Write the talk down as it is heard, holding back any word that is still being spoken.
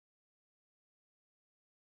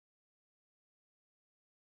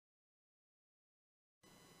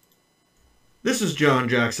This is John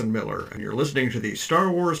Jackson Miller, and you're listening to the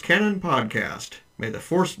Star Wars Canon Podcast. May the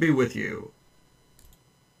Force be with you.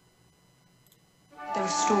 There are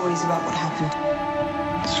stories about what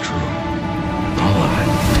happened. It's true. All of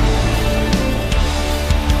it.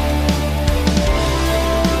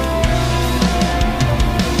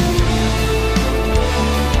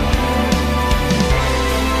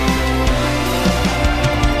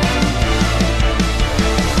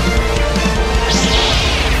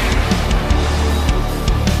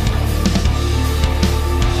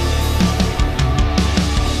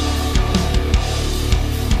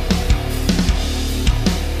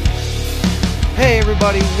 Hey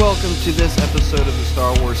everybody, welcome to this episode of the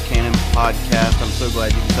Star Wars Canon Podcast. I'm so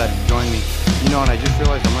glad you decided to join me. You know, and I just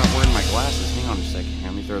realized I'm not wearing my glasses. Hang on a second here.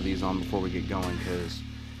 Let me throw these on before we get going, because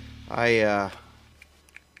I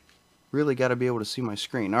really got to be able to see my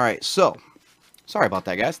screen. Alright, so, sorry about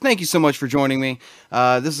that, guys. Thank you so much for joining me.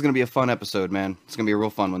 This is going to be a fun episode, man. It's going to be a real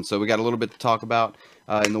fun one. So we got a little bit to talk about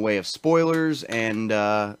in the way of spoilers and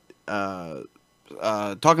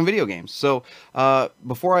talking video games. So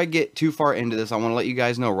before I get too far into this, I want to let you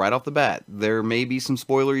guys know right off the bat, there may be some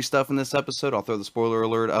spoilery stuff in this episode. I'll throw the spoiler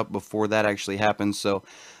alert up before that actually happens. So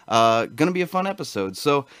gonna be a fun episode.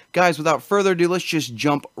 So guys, without further ado, let's just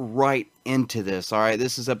jump right into this. All right,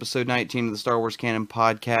 this is episode 19 of the Star Wars Canon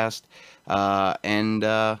Podcast. In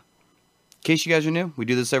case you guys are new, we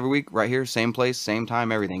do this every week right here, same place, same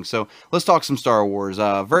time, everything. So let's talk some Star Wars.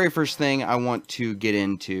 Very first thing I want to get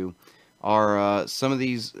into are some of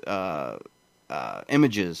these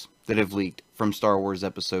images that have leaked from Star Wars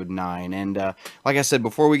Episode 9. And like I said,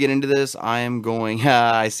 before we get into this, I am going...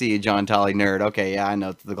 I see you, John Tolly nerd. Okay, yeah, I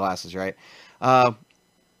know the glasses, right?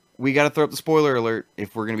 We got to throw up the spoiler alert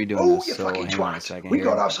if we're going to be doing this. You So fucking hang on a twat. second We here.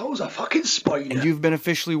 got ourselves a fucking spoiler. And you've been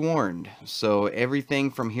officially warned. So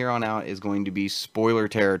everything from here on out is going to be spoiler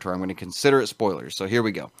territory. I'm going to consider it spoilers. So here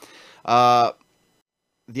we go.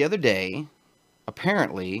 The other day,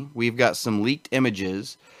 apparently, we've got some leaked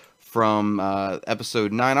images from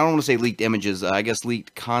episode 9. I don't want to say leaked images. I guess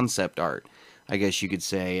leaked concept art, I guess you could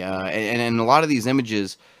say. And a lot of these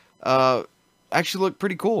images actually look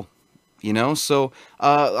pretty cool. You know, so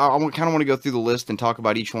I kind of want to go through the list and talk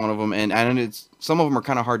about each one of them. And it's some of them are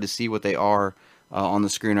kind of hard to see what they are on the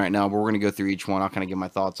screen right now, but we're going to go through each one. I'll kind of give my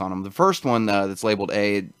thoughts on them. The first one that's labeled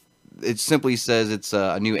A, it simply says it's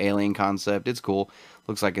a new alien concept. It's cool.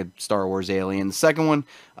 Looks like a Star Wars alien. The second one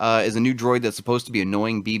is a new droid that's supposed to be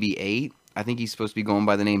annoying BB-8. I think he's supposed to be going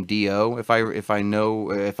by the name Dio. If I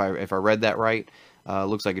read that right,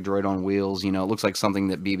 looks like a droid on wheels. You know, it looks like something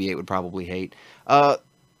that BB-8 would probably hate.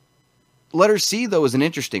 Letter C, though, is an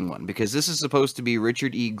interesting one, because this is supposed to be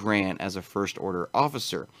Richard E. Grant as a First Order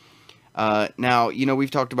officer. Now, you know,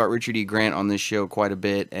 we've talked about Richard E. Grant on this show quite a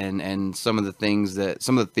bit, and some of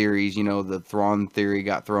the theories, you know, the Thrawn theory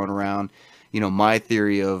got thrown around. You know, my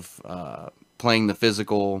theory of playing the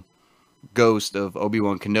physical ghost of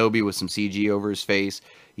Obi-Wan Kenobi with some CG over his face,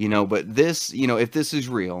 you know, but this, you know, if this is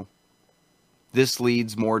real, this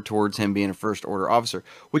leads more towards him being a First Order officer,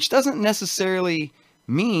 which doesn't necessarily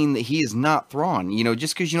mean that he is not Thrawn. You know,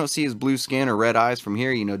 just because you don't see his blue skin or red eyes from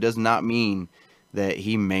here, you know, does not mean that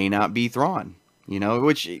he may not be Thrawn. You know,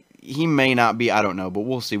 which he may not be. I don't know, but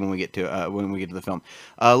we'll see when we get to the film.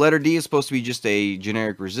 Letter D is supposed to be just a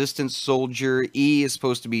generic resistance soldier. E is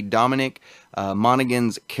supposed to be Dominic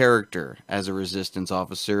Monaghan's character as a resistance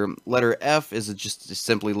officer. Letter F is just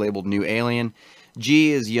simply labeled new alien.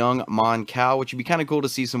 G is young Mon Cal, which would be kind of cool to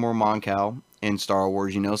see some more Mon Cal in Star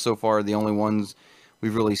Wars. You know, so far the only ones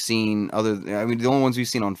we've really seen the only ones we've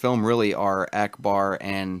seen on film really are Akbar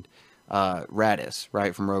and Radis,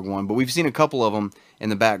 right, from Rogue One. But we've seen a couple of them in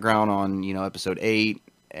the background on, you know, Episode 8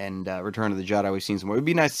 and Return of the Jedi. We've seen some more. It would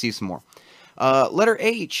be nice to see some more. Letter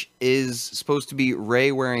H is supposed to be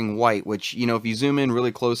Rey wearing white, which, you know, if you zoom in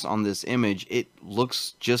really close on this image, it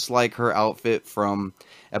looks just like her outfit from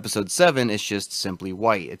Episode 7. It's just simply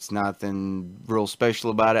white. It's nothing real special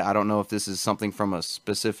about it. I don't know if this is something from a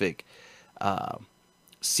specific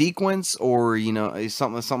sequence or, you know,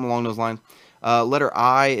 something along those lines. Letter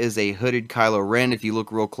I is a hooded Kylo Ren. If you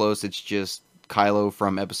look real close, it's just Kylo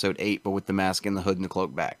from Episode 8, but with the mask and the hood and the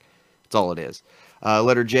cloak back. That's all it is.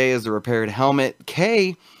 Letter J is the repaired helmet.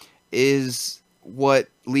 K is what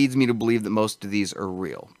leads me to believe that most of these are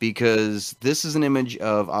real, because this is an image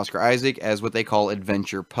of Oscar Isaac as what they call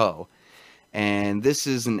Adventure Poe. And this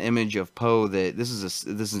is an image of Poe this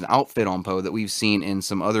is an outfit on Poe that we've seen in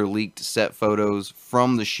some other leaked set photos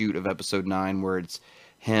from the shoot of Episode 9, where it's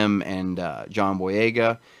him and John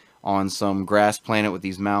Boyega on some grass planet with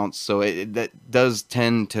these mounts. So that does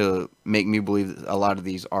tend to make me believe that a lot of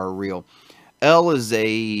these are real. L is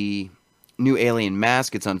a new alien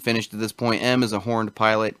mask. It's unfinished at this point. M is a horned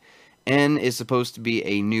pilot. N is supposed to be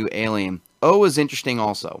a new alien. O is interesting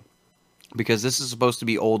also, because this is supposed to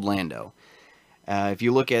be old Lando. If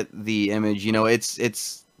you look at the image, you know,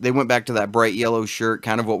 it's they went back to that bright yellow shirt,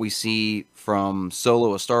 kind of what we see from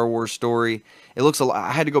Solo, a Star Wars story. It looks a lot.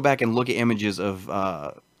 I had to go back and look at images of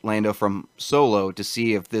Lando from Solo to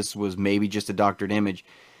see if this was maybe just a doctored image,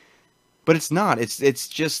 but it's not. It's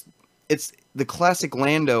the classic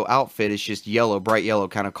Lando outfit is just yellow, bright yellow,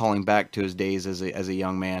 kind of calling back to his days as a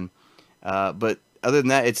young man. But other than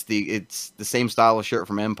that, it's the same style of shirt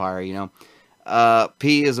from Empire, you know.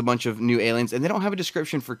 P is a bunch of new aliens, and they don't have a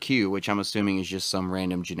description for Q, which I'm assuming is just some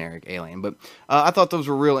random generic alien. But I thought those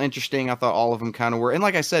were real interesting. I thought all of them kind of were. And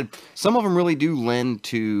like I said, some of them really do lend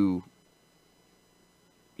to,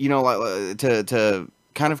 you know, to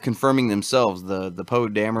kind of confirming themselves. The Poe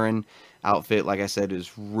Dameron outfit, like I said,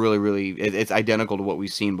 is really, it's identical to what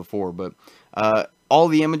we've seen before. But all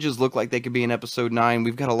the images look like they could be in Episode 9.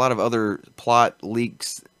 We've got a lot of other plot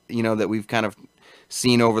leaks, you know, that we've kind of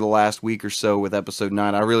seen over the last week or so with Episode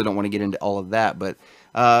 9. I really don't want to get into all of that, but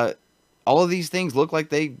all of these things look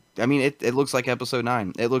like it looks like Episode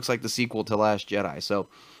 9. It looks like the sequel to Last Jedi. So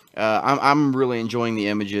I'm really enjoying the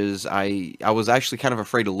images. I was actually kind of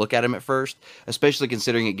afraid to look at them at first, especially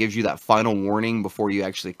considering it gives you that final warning before you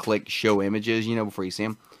actually click show images, you know, before you see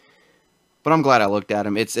them. But I'm glad I looked at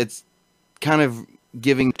them. It's kind of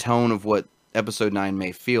giving tone of what Episode 9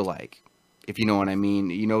 may feel like, if you know what I mean.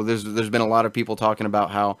 You know, there's been a lot of people talking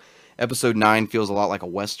about how Episode 9 feels a lot like a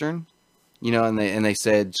Western, you know, and they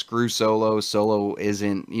said screw Solo. Solo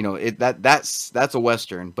isn't, you know, that's a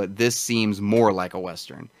Western, but this seems more like a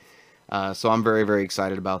Western. So I'm very, very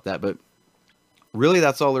excited about that. But really,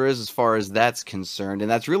 that's all there is as far as that's concerned.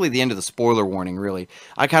 And that's really the end of the spoiler warning, really.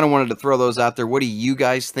 I kind of wanted to throw those out there. What do you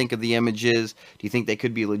guys think of the images? Do you think they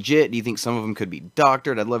could be legit? Do you think some of them could be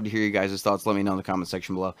doctored? I'd love to hear you guys' thoughts. Let me know in the comment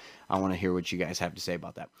section below. I want to hear what you guys have to say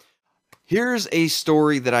about that. Here's a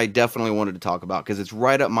story that I definitely wanted to talk about because it's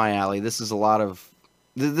right up my alley. This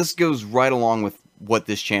goes right along with what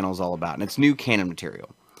this channel is all about, and it's new canon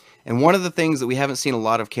material. And one of the things that we haven't seen a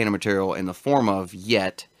lot of canon material in the form of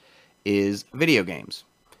yet is video games.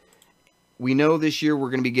 We know this year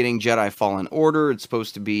we're going to be getting Jedi Fallen Order. It's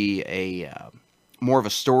supposed to be a more of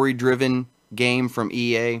a story-driven game from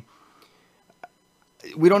EA.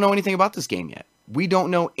 We don't know anything about this game yet. We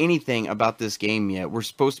don't know anything about this game yet. We're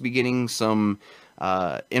supposed to be getting some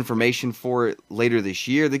information for it later this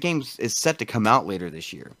year. The game is set to come out later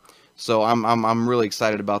this year, so I'm really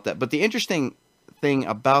excited about that. But the interesting thing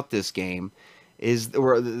about this game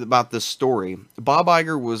or about this story, Bob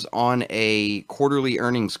Iger was on a quarterly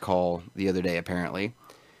earnings call the other day, apparently,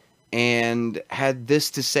 and had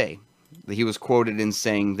this to say. He was quoted in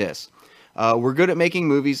saying this: we're good at making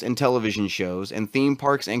movies and television shows and theme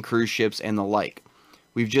parks and cruise ships and the like.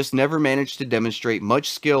 We've just never managed to demonstrate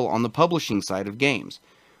much skill on the publishing side of games.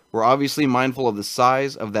 We're obviously mindful of the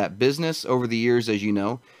size of that business over the years, as you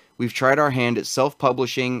know. We've tried our hand at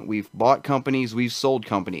self-publishing. We've bought companies. We've sold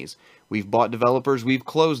companies. We've bought developers. We've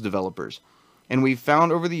closed developers. And we've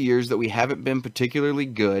found over the years that we haven't been particularly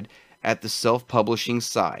good at the self-publishing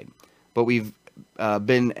side. But we've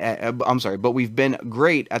been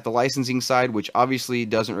great at the licensing side, which obviously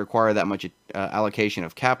doesn't require that much allocation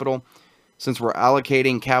of capital. Since we're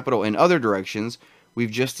allocating capital in other directions,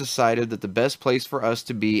 we've just decided that the best place for us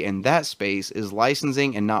to be in that space is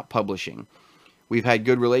licensing and not publishing. We've had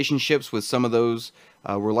good relationships with some of those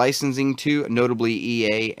we're licensing to, notably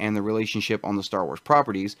EA and the relationship on the Star Wars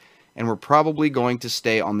properties, and we're probably going to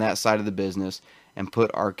stay on that side of the business and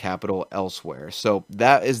put our capital elsewhere. So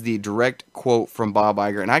that is the direct quote from Bob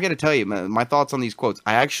Iger. And I got to tell you, my thoughts on these quotes,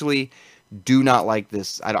 I actually do not like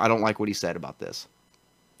this. I don't like what he said about this.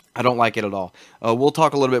 I don't like it at all. We'll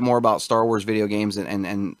talk a little bit more about Star Wars video games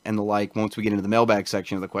and the like once we get into the mailbag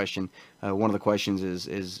section of the question. One of the questions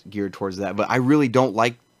is geared towards that. But I really don't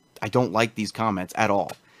like these comments at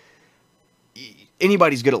all.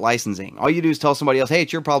 Anybody's good at licensing. All you do is tell somebody else, "Hey,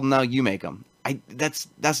 it's your problem now. You make them."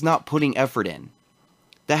 That's not putting effort in.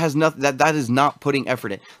 That is not putting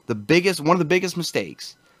effort in. One of the biggest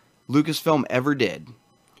mistakes Lucasfilm ever did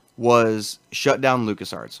was shut down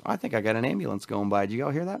LucasArts. I think I got an ambulance going by. Did you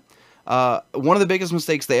all hear that? One of the biggest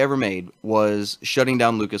mistakes they ever made was shutting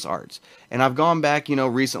down LucasArts. And I've gone back,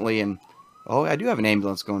 recently, and I do have an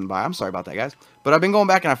ambulance going by. I'm sorry about that, guys. But I've been going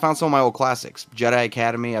back and I found some of my old classics. Jedi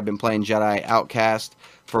Academy. I've been playing Jedi Outcast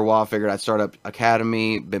for a while. Figured I'd start up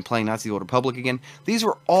Academy. Been playing Knights of the Old Republic again. These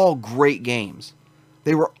were all great games.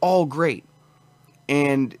 They were all great.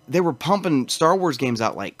 And they were pumping Star Wars games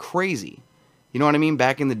out like crazy. You know what I mean?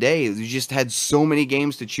 Back in the day, you just had so many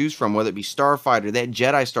games to choose from, whether it be Starfighter, they had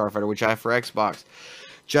Jedi Starfighter, which I have for Xbox,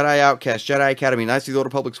 Jedi Outcast, Jedi Academy, Knights of the Old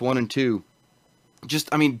Republics 1 and 2.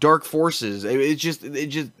 Just, I mean, Dark Forces.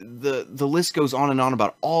 The list goes on and on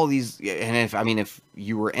about all these. And if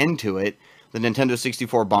you were into it, the Nintendo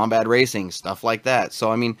 64 Bombad Racing, stuff like that.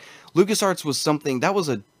 So, I mean, LucasArts was something, that was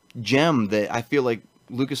a gem that I feel like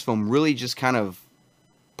Lucasfilm really just kind of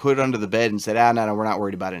put under the bed and said, no, we're not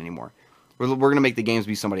worried about it anymore. We're going to make the games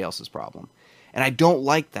be somebody else's problem. And I don't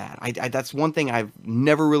like that. That's one thing I've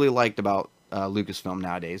never really liked about Lucasfilm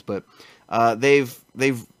nowadays. But they've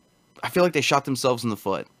I feel like they shot themselves in the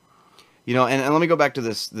foot. You know, and let me go back to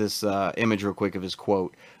this image real quick of his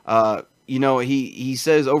quote. You know, he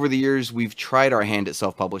says, over the years, we've tried our hand at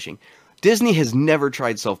self-publishing. Disney has never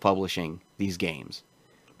tried self-publishing these games.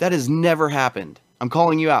 That has never happened. I'm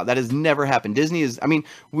calling you out. That has never happened. Disney is, I mean,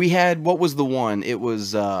 we had, what was the one? It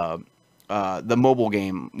was the mobile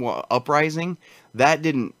game, Uprising. That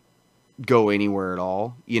didn't go anywhere at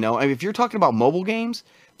all. You know, I mean, if you're talking about mobile games,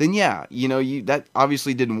 then yeah, you know, that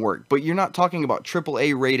obviously didn't work. But you're not talking about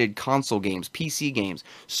AAA rated console games, PC games,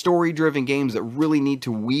 story-driven games that really need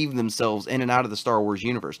to weave themselves in and out of the Star Wars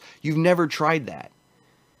universe. You've never tried that.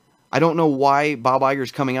 I don't know why Bob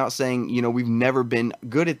Iger's coming out saying, you know, we've never been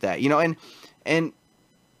good at that. You know, and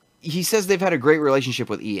he says they've had a great relationship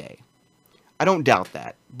with EA. I don't doubt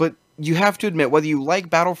that. But you have to admit, whether you like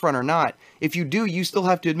Battlefront or not, if you do, you still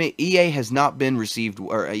have to admit Battlefront has not been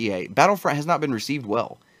received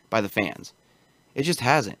well by the fans. It just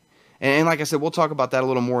hasn't. And like I said, we'll talk about that a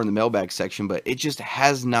little more in the mailbag section, but it just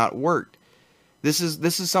has not worked. This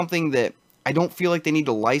is something that I don't feel like they need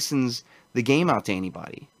to license the game out to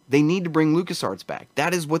anybody. They need to bring LucasArts back.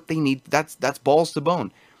 That is what they need. That's balls to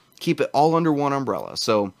bone. Keep it all under one umbrella.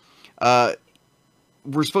 So,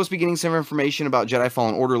 we're supposed to be getting some information about Jedi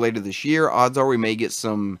Fallen Order later this year. Odds are we may get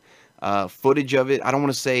some footage of it. I don't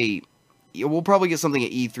want to say... We'll probably get something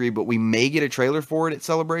at E3, but we may get a trailer for it at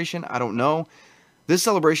Celebration. I don't know. This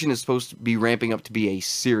Celebration is supposed to be ramping up to be a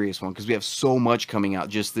serious one because we have so much coming out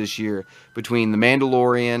just this year between The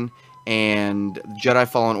Mandalorian and Jedi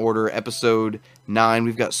Fallen Order Episode 9.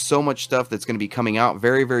 We've got so much stuff that's going to be coming out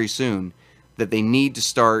very, very soon that they need to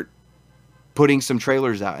start putting some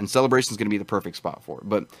trailers out, and Celebration is going to be the perfect spot for it.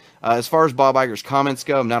 But as far as Bob Iger's comments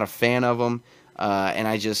go, I'm not a fan of them. And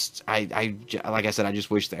I like I said, I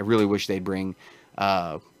really wish they'd bring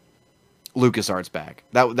LucasArts back.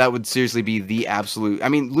 That would seriously be the absolute. I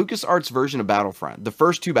mean, LucasArts version of Battlefront, the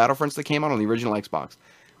first two Battlefronts that came out on the original Xbox,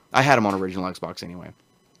 I had them on original Xbox anyway.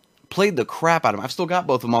 Played the crap out of them. I've still got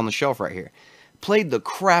both of them on the shelf right here. Played the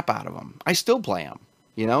crap out of them. I still play them.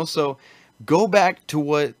 You know, so go back to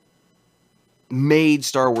what made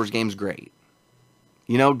Star Wars games great.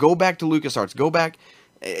 You know, go back to LucasArts. Go back.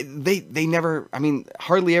 They never, I mean,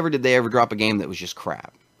 hardly ever did they ever drop a game that was just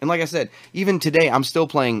crap. And like I said, even today, I'm still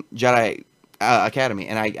playing Jedi Academy,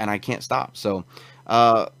 and I can't stop. So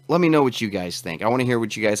let me know what you guys think. I want to hear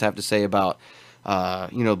what you guys have to say about,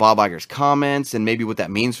 you know, Bob Iger's comments and maybe what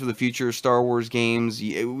that means for the future of Star Wars games.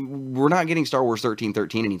 We're not getting Star Wars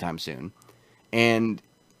 1313 anytime soon. And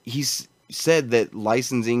he's said that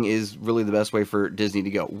licensing is really the best way for Disney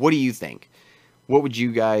to go. What do you think? What would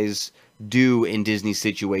you guys do in Disney's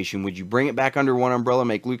situation? Would you bring it back under one umbrella,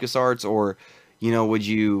 make LucasArts, or, you know, would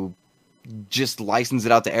you just license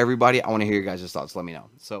it out to everybody? I want to hear your guys' thoughts. Let me know.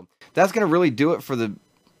 So that's going to really do it for the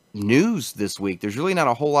news this week. There's really not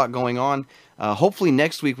a whole lot going on. Hopefully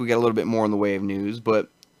next week we get a little bit more in the way of news, but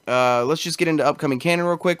let's just get into upcoming canon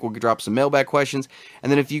real quick. We'll drop some mailbag questions,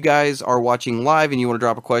 and then if you guys are watching live and you want to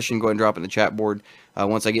drop a question, go ahead and drop it in the chat board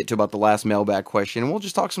once I get to about the last mailbag question, and we'll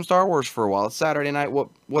just talk some Star Wars for a while. It's Saturday night. What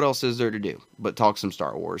else is there to do but talk some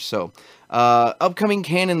Star Wars? So upcoming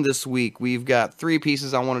canon this week, we've got 3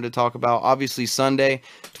 pieces I wanted to talk about. Obviously Sunday,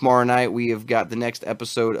 tomorrow night, we have got the next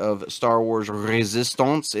episode of Star Wars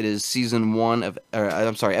Resistance. It is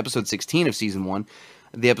episode 16 of season 1.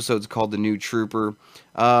 The episode's called The New Trooper.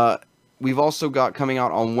 We've also got coming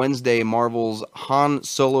out on Wednesday Marvel's Han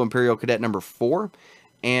Solo Imperial Cadet number 4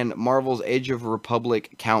 and Marvel's Age of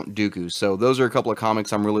Republic Count Dooku. So those are a couple of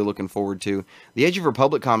comics I'm really looking forward to. The Age of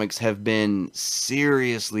Republic comics have been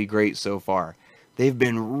seriously great so far. They've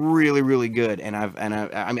been really, really good, and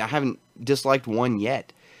I haven't disliked one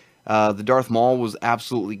yet. The Darth Maul was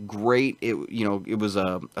absolutely great. It was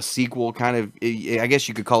a sequel, kind of. I guess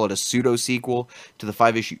you could call it a pseudo sequel to the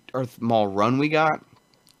 5-issue Darth Maul run we got.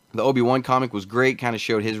 The Obi-Wan comic was great. Kind of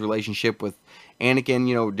showed his relationship with Anakin,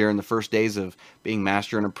 you know, during the first days of being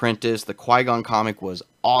Master and Apprentice. The Qui-Gon comic was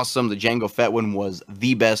awesome. The Jango Fett one was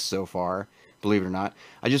the best so far. believe it or not.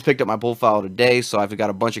 I just picked up my pull file today, so I've got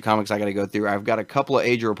a bunch of comics I got to go through. I've got a couple of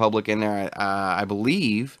Age of Republic in there. I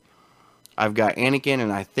believe I've got Anakin,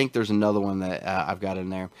 and I think there's another one that I've got in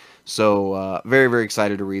there. So very, very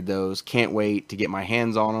excited to read those. Can't wait to get my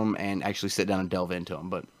hands on them and actually sit down and delve into them.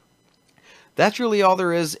 But that's really all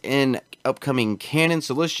there is in upcoming canon.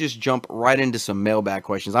 So let's just jump right into some mailbag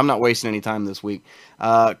questions. I'm not wasting any time this week.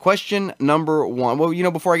 Question number one. Well,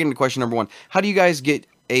 before I get into question number one, how do you guys get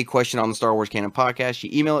a question on the Star Wars Canon podcast? You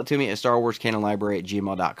email it to me at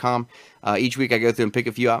starwarscanonlibrary@gmail.com. Each week I go through and pick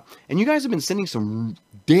a few out. And you guys have been sending some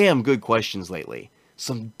damn good questions lately.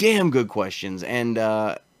 Some damn good questions. And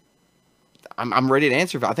I'm ready to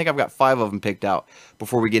answer. I think I've got 5 of them picked out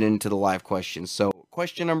before we get into the live questions. So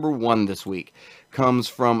question number 1 this week comes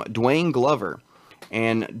from Dwayne Glover.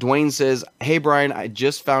 And Dwayne says, "Hey Brian, I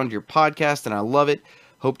just found your podcast and I love it.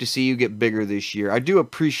 Hope to see you get bigger this year." I do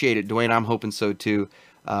appreciate it, Dwayne. I'm hoping so too.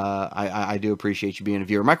 I do appreciate you being a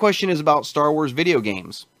viewer. My question is about Star Wars video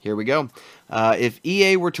games. Here we go. If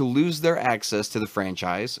EA were to lose their access to the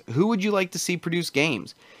franchise, who would you like to see produce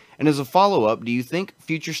games? And as a follow-up, do you think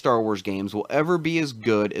future Star Wars games will ever be as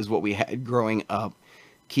good as what we had growing up?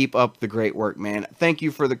 Keep up the great work, man. Thank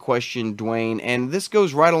you for the question, Dwayne. And this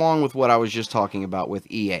goes right along with what I was just talking about with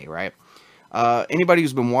EA, right? Anybody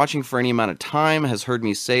who's been watching for any amount of time has heard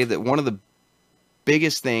me say that one of the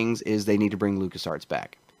biggest things is they need to bring LucasArts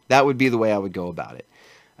back. That would be the way I would go about it.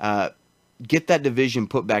 Get that division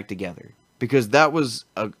put back together, because that was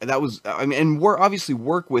and we're obviously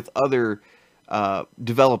work with other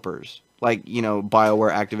developers like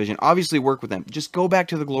BioWare, Activision. Obviously work with them. Just go back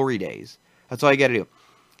to the glory days. That's all you got to do.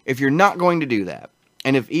 If you're not going to do that,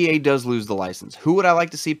 and if EA does lose the license, who would I like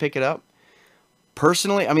to see pick it up?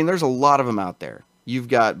 Personally, there's a lot of them out there. You've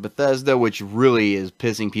got Bethesda, which really is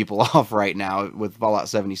pissing people off right now with Fallout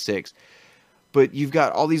 76. But you've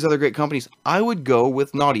got all these other great companies. I would go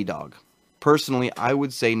with Naughty Dog. Personally, I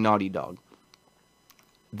would say Naughty Dog.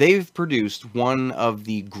 They've produced one of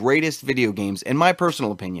the greatest video games, in my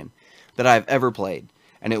personal opinion, that I've ever played.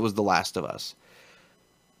 And it was The Last of Us.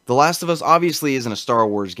 The Last of Us obviously isn't a Star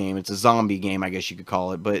Wars game. It's a zombie game, I guess you could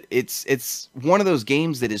call it. But it's one of those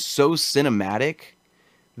games that is so cinematic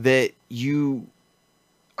that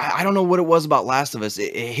I don't know what it was about Last of Us.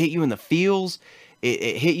 It hit you in the feels.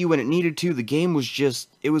 It hit you when it needed to. The game was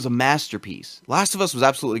it was a masterpiece. Last of Us was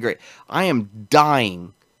absolutely great. I am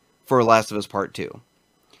dying for Last of Us Part 2.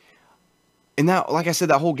 And that, like I said,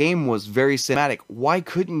 that whole game was very cinematic. Why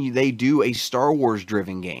couldn't they do a Star Wars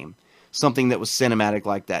driven game? Something that was cinematic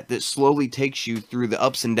like that slowly takes you through the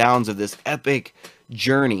ups and downs of this epic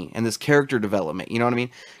journey and this character development. You know what I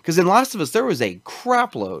mean? Because in Last of Us, there was a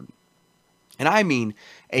crap load, and I mean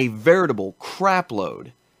a veritable crap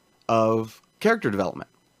load of character development.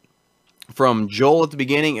 From Joel at the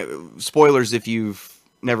beginning, spoilers if you've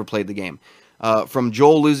never played the game, from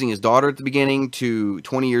Joel losing his daughter at the beginning to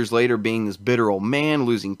 20 years later being this bitter old man,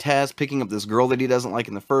 losing Tess, picking up this girl that he doesn't like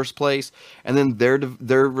in the first place, and then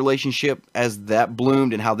their relationship as that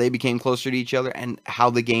bloomed and how they became closer to each other, and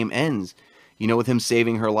how the game ends, with him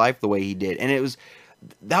saving her life the way he did. And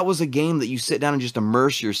that was a game that you sit down and just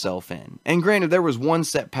immerse yourself in. And granted, there was one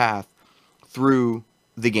set path through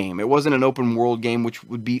the game. It wasn't an open world game, which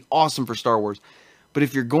would be awesome for Star Wars. But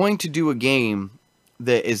if you're going to do a game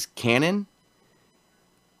that is canon,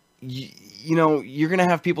 you're going to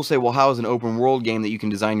have people say, well, how is an open world game that you can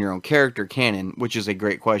design your own character canon? Which is a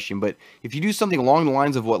great question. But if you do something along the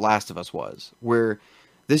lines of what Last of Us was, where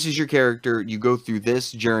this is your character, you go through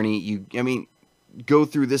this journey, go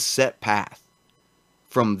through this set path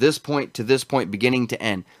from this point to this point, beginning to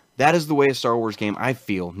end. That is the way a Star Wars game, I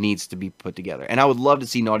feel, needs to be put together. And I would love to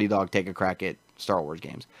see Naughty Dog take a crack at Star Wars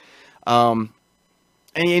games. And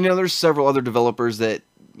there's several other developers that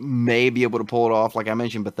may be able to pull it off. Like I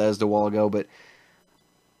mentioned Bethesda a while ago, but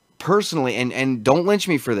personally, and don't lynch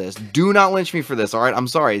me for this. Do not lynch me for this, all right? I'm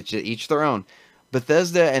sorry. It's just each their own.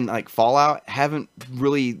 Bethesda and like Fallout haven't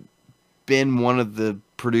really been one of the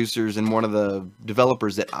producers and one of the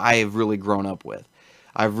developers that I have really grown up with.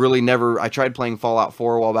 I've really I tried playing Fallout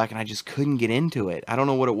 4 a while back and I just couldn't get into it. I don't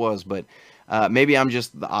know what it was, but maybe I'm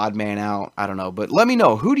just the odd man out. I don't know. But let me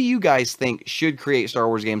know, who do you guys think should create Star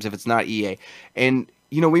Wars games if it's not EA? And,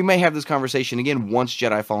 we may have this conversation again once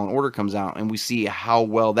Jedi Fallen Order comes out and we see how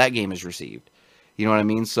well that game is received. You know what I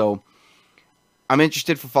mean? So I'm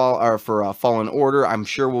interested for Fallen Order. I'm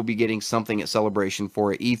sure we'll be getting something at Celebration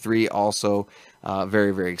for it. E3 also.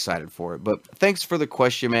 Very, very excited for it. But thanks for the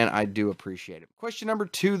question, man. I do appreciate it. Question number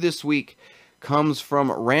 2 this week comes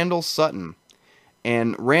from Randall Sutton.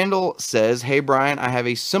 And Randall says, "Hey, Brian, I have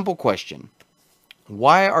a simple question.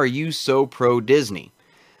 Why are you so pro Disney?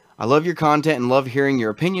 I love your content and love hearing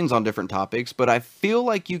your opinions on different topics, but I feel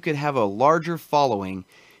like you could have a larger following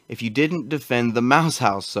if you didn't defend the Mouse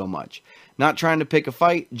House so much. Not trying to pick a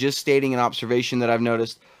fight, just stating an observation that I've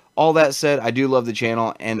noticed. All that said, I do love the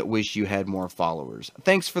channel and wish you had more followers.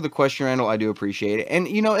 Thanks for the question, Randall. I do appreciate it. And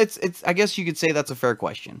you know, it's I guess you could say that's a fair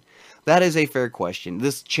question. That is a fair question.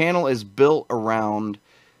 This channel is built around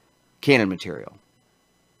canon material.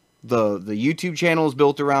 The YouTube channel is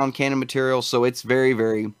built around canon material, so it's very,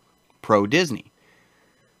 very pro Disney.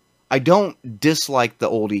 I don't dislike the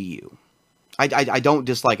old EU. I don't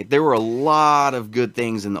dislike it. There were a lot of good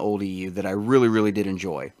things in the old EU that I really, really did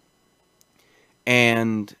enjoy.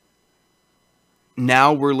 And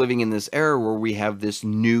now we're living in this era where we have this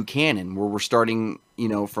new canon, where we're starting, you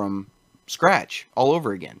know, from scratch all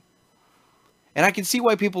over again. And I can see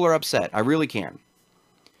why people are upset. I really can.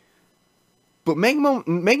 But make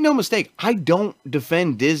no mistake, I don't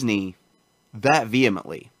defend Disney that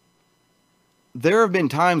vehemently. There have been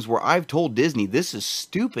times where I've told Disney, this is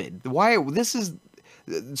stupid.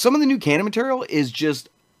 Some of the new canon material is just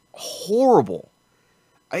horrible.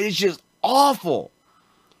 It's just awful.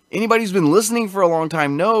 Anybody who's been listening for a long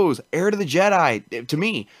time knows Heir to the Jedi, to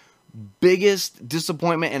me, biggest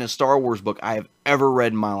disappointment in a Star Wars book I have ever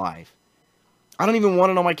read in my life. I don't even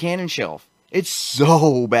want it on my canon shelf. It's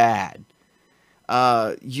so bad.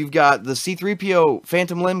 You've got the C-3PO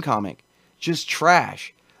Phantom Limb comic. Just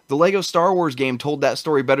trash. The Lego Star Wars game told that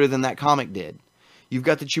story better than that comic did. You've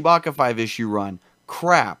got the Chewbacca 5-issue run.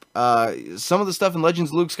 Crap. Some of the stuff in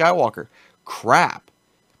Legends of Luke Skywalker. Crap.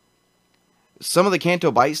 Some of the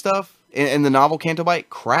Canto Bight stuff in the novel Canto Bight.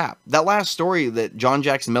 Crap. That last story that John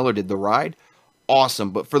Jackson Miller did, The Ride,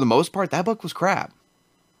 awesome. But for the most part, that book was crap.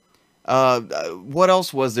 What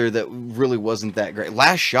else was there that really wasn't that great?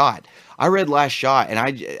 Last Shot. I read Last Shot, and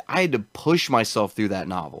I had to push myself through that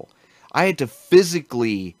novel. I had to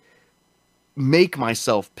physically make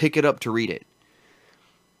myself pick it up to read it.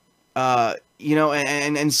 You know,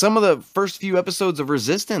 and some of the first few episodes of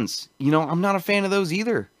Resistance, you know, I'm not a fan of those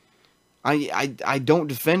either. I don't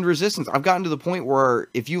defend Resistance. I've gotten to the point where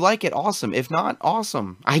if you like it, awesome. If not,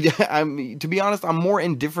 awesome. I'm to be honest, I'm more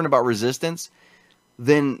indifferent about Resistance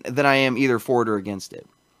than I am either for it or against it.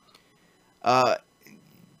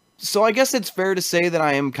 So I guess it's fair to say that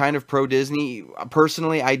I am kind of pro Disney.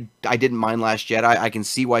 Personally, I didn't mind Last Jedi. I can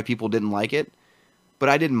see why people didn't like it, but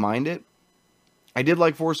I didn't mind it. I did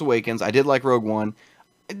like Force Awakens. I did like Rogue One.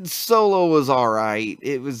 Solo was alright.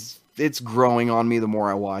 It's growing on me the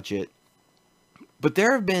more I watch it. But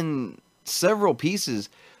there have been several pieces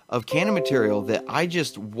of canon material that I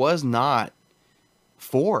just was not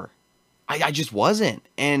for. I just wasn't.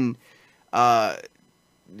 And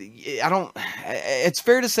it's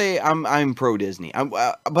fair to say I'm pro Disney.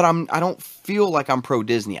 But I don't feel like I'm pro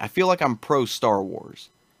Disney. I feel like I'm pro Star Wars.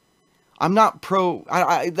 I'm not pro.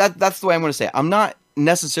 That's the way I'm going to say it. I'm not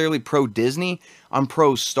necessarily pro Disney. I'm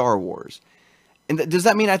pro Star Wars. And does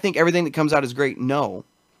that mean I think everything that comes out is great? No.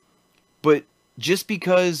 But just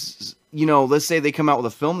because, you know, let's say they come out with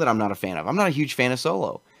a film that I'm not a fan of. I'm not a huge fan of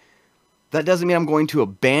Solo. That doesn't mean I'm going to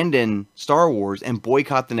abandon Star Wars and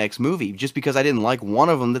boycott the next movie just because I didn't like one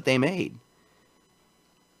of them that they made.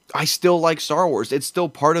 I still like Star Wars. It's still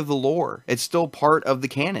part of the lore. It's still part of the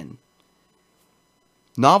canon.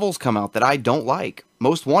 Novels come out that I don't like.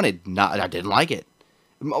 Most Wanted, I didn't like it.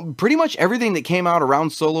 Pretty much everything that came out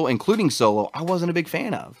around Solo, including Solo, I wasn't a big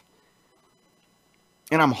fan of.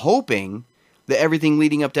 And I'm hoping that everything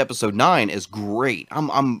leading up to episode 9 is great.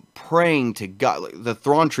 I'm praying to God. The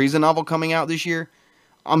Thrawn Treason novel coming out this year,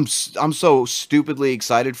 I'm so stupidly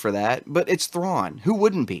excited for that. But it's Thrawn. Who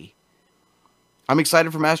wouldn't be? I'm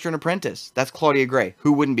excited for Master and Apprentice. That's Claudia Gray.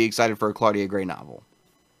 Who wouldn't be excited for a Claudia Gray novel?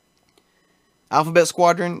 Alphabet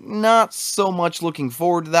Squadron, not so much looking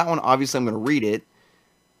forward to that one. Obviously, I'm going to read it.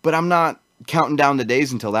 But I'm not counting down the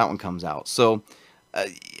days until that one comes out. So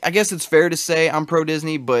I guess it's fair to say I'm pro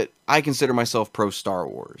Disney, but I consider myself pro Star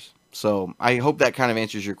Wars. So I hope that kind of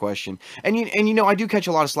answers your question. And you know, I do catch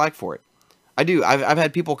a lot of slack for it. I do. I've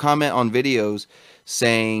had people comment on videos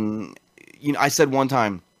saying, you know, I said one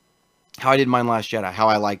time how I didn't mind Last Jedi, how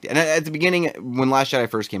I liked it. And at the beginning, when Last Jedi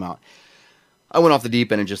first came out, I went off the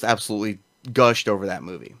deep end and just absolutely gushed over that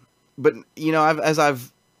movie. But you know, as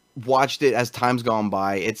I've watched it as time's gone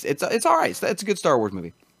by, it's all right. It's a good Star Wars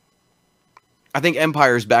movie. I think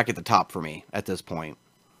Empire's back at the top for me at this point.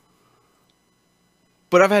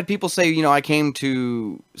 But I've had people say, you know, I came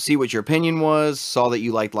to see what your opinion was, saw that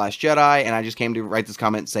you liked Last Jedi, and I just came to write this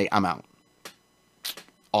comment and say, I'm out.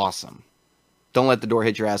 Awesome. Don't let the door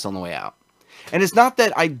hit your ass on the way out. And it's not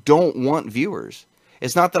that I don't want viewers.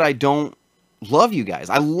 It's not that I don't love you guys.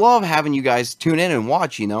 I love having you guys tune in and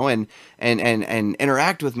watch, you know, and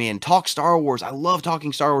interact with me and talk Star Wars. I love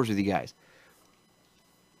talking Star Wars with you guys.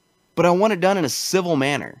 But I want it done in a civil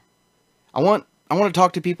manner. I want to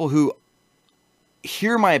talk to people who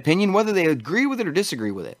hear my opinion, whether they agree with it or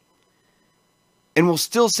disagree with it, and will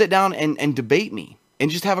still sit down and debate me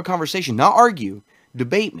and just have a conversation, not argue,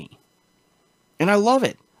 debate me. And I love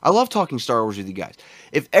it. I love talking Star Wars with you guys.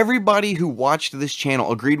 If everybody who watched this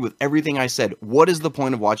channel agreed with everything I said, what is the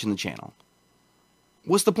point of watching the channel?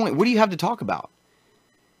 What's the point? What do you have to talk about?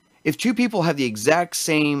 If two people have the exact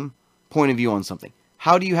same point of view on something,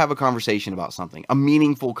 how do you have a conversation about something? A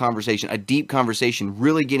meaningful conversation, a deep conversation,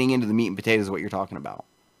 really getting into the meat and potatoes of what you're talking about.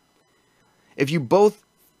 If you both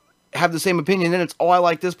have the same opinion, then it's, oh, I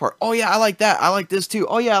like this part. Oh, yeah, I like that. I like this too.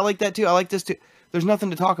 Oh, yeah, I like that too. I like this too. There's nothing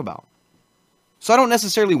to talk about. So I don't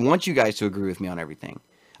necessarily want you guys to agree with me on everything.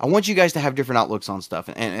 I want you guys to have different outlooks on stuff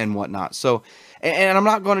and whatnot. So, and I'm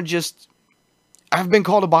not going to just, I've been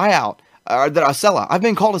called a buyout, or that a sellout. I've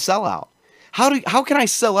been called a sellout. How can I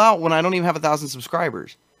sell out when I don't even have 1,000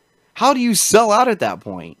 subscribers? How do you sell out at that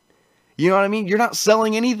point? You know what I mean? You're not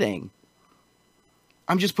selling anything.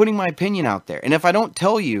 I'm just putting my opinion out there. And if I don't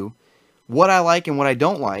tell you what I like and what I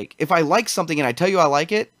don't like, if I like something and I tell you I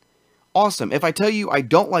like it, awesome. If I tell you I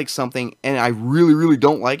don't like something and I really, really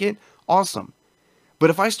don't like it, awesome. But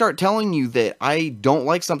if I start telling you that I don't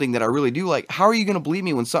like something that I really do like, how are you going to believe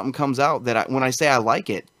me when something comes out that when I say I like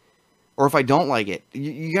it? Or if I don't like it,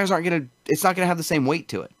 you guys aren't going to, it's not going to have the same weight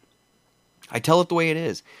to it. I tell it the way it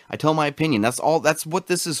is. I tell my opinion. That's what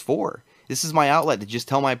this is for. This is my outlet to just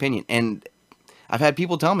tell my opinion. And I've had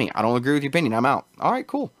people tell me, I don't agree with your opinion. I'm out. All right,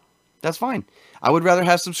 cool. That's fine. I would rather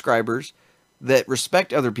have subscribers that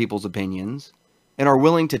respect other people's opinions and are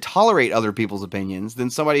willing to tolerate other people's opinions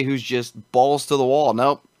than somebody who's just balls to the wall.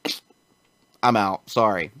 Nope. I'm out.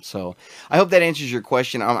 Sorry. So I hope that answers your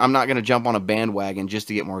question. I'm not going to jump on a bandwagon just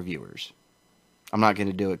to get more viewers. I'm not going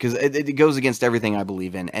to do it because it goes against everything I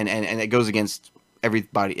believe in, and it goes against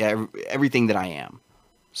everything that I am.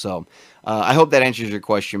 So I hope that answers your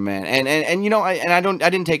question, man. And you know, I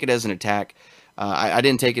didn't take it as an attack. I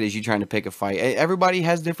didn't take it as you trying to pick a fight. Everybody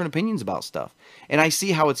has different opinions about stuff, and I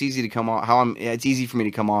see how it's easy to come off. It's easy for me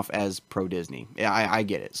to come off as pro Disney. Yeah, I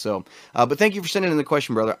get it. So, but thank you for sending in the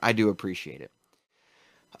question, brother. I do appreciate it.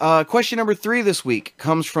 Question number 3 this week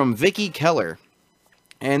comes from Vicky Keller,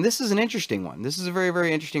 and this is an interesting one. This is a very,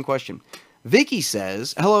 very interesting question. Vicky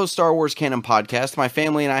says, "Hello, Star Wars Canon Podcast. My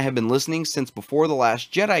family and I have been listening since before The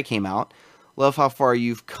Last Jedi came out. Love how far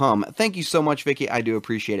you've come." Thank you so much, Vicky. I do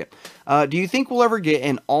appreciate it. Do you think we'll ever get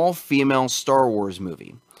an all-female Star Wars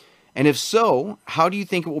movie? And if so, how do you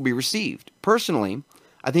think it will be received? Personally,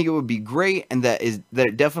 I think it would be great, and that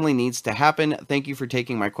it definitely needs to happen. Thank you for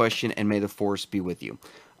taking my question, and may the Force be with you.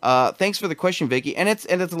 Thanks for the question, Vicky. And it's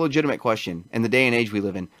a legitimate question. In the day and age we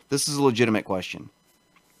live in, this is a legitimate question.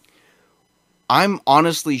 I'm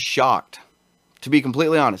honestly shocked. To be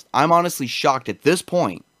completely honest, I'm honestly shocked at this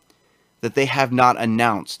point that they have not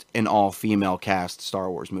announced an all-female cast Star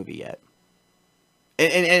Wars movie yet.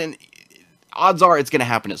 And odds are it's going to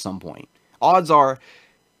happen at some point. Odds are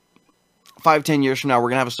 5-10 years from now, we're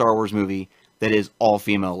going to have a Star Wars movie that is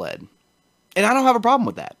all-female led. And I don't have a problem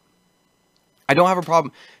with that. I don't have a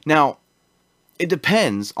problem. Now, it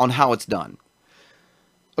depends on how it's done.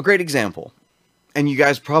 A great example, and you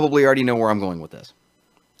guys probably already know where I'm going with this.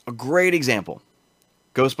 A great example,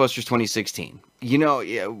 Ghostbusters 2016. You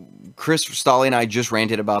know, Chris Stolle and I just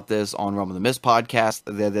ranted about this on Realm of the Mist podcast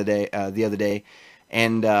the other day,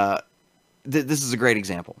 and this is a great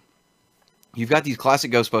example. You've got these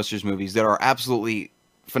classic Ghostbusters movies that are absolutely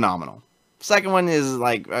phenomenal. Second one is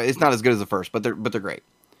like, it's not as good as the first, but they're great.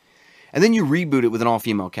 And then you reboot it with an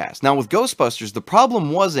all-female cast. Now with Ghostbusters, the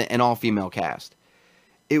problem wasn't an all-female cast.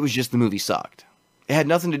 It was just the movie sucked. It had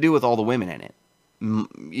nothing to do with all the women in it.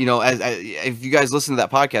 You know, if you guys listen to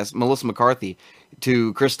that podcast, Melissa McCarthy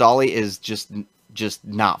to Chris Stolle is just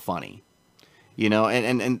not funny. You know,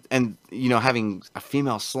 and you know, having a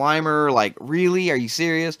female Slimer, like, really? Are you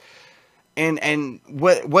serious? And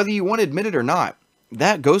whether you want to admit it or not,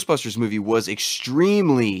 that Ghostbusters movie was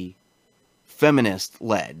extremely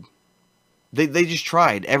feminist-led. They just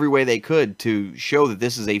tried every way they could to show that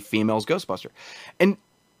this is a female's Ghostbuster. And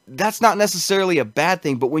that's not necessarily a bad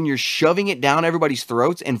thing, but when you're shoving it down everybody's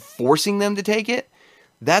throats and forcing them to take it,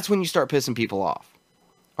 that's when you start pissing people off.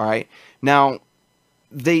 All right? Now,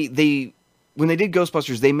 when they did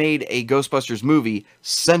Ghostbusters, they made a Ghostbusters movie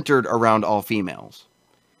centered around all females.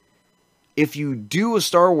 If you do a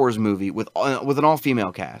Star Wars movie with an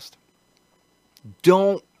all-female cast,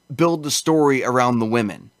 don't build the story around the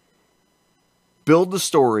women. build the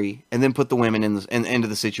story, and then put the women into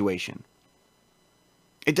the situation.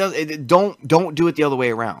 Don't do it the other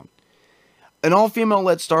way around. An all-female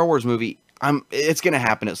led Star Wars movie, it's going to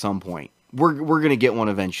happen at some point. We're going to get one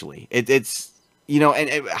eventually. It's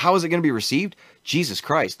and how is it going to be received? Jesus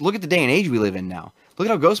Christ. Look at the day and age we live in now. Look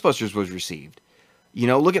at how Ghostbusters was received.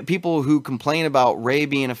 Look at people who complain about Rey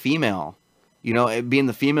being a female, being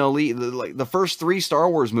the female lead. Like the first 3 Star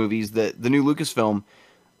Wars movies that the new Lucasfilm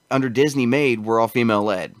under Disney made were all female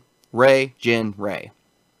led. Rey, Jyn, Rey.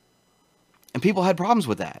 And people had problems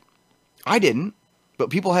with that. I didn't, but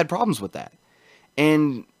people had problems with that.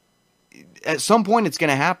 And at some point it's going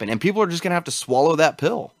to happen, and people are just going to have to swallow that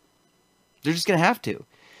pill. They're just going to have to.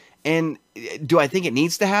 And do I think it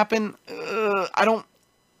needs to happen? I don't.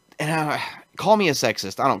 Call me a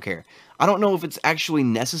sexist. I don't care. I don't know if it's actually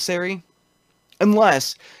necessary,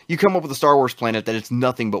 unless you come up with a Star Wars planet that it's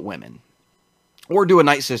nothing but women. Or do a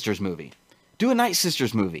Night Sisters movie. Do a Night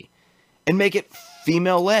Sisters movie. And make it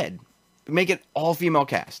female-led. Make it all-female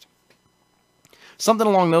cast. Something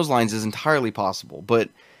along those lines is entirely possible. But,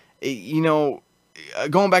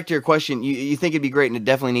 going back to your question, you think it'd be great and it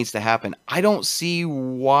definitely needs to happen. I don't see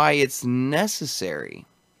why it's necessary.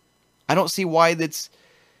 I don't see why that's...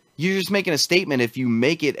 You're just making a statement if you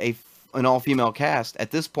make it an all-female cast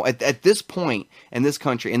at this point. At this point in this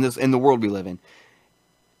country, in the world we live in,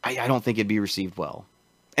 I don't think it'd be received well.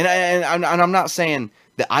 And I'm not saying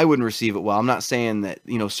that I wouldn't receive it well. I'm not saying that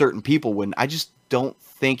certain people wouldn't. I just don't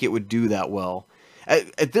think it would do that well.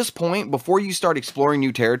 At this point, before you start exploring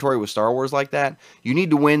new territory with Star Wars like that, you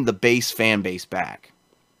need to win the base fan base back.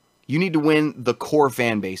 You need to win the core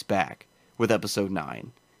fan base back with Episode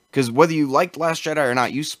 9. Because whether you liked Last Jedi or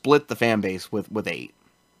not, you split the fan base with 8.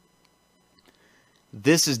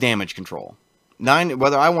 This is damage control. 9,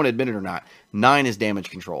 whether I want to admit it or not, 9 is damage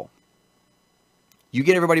control. You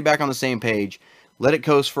get everybody back on the same page, let it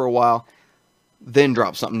coast for a while, then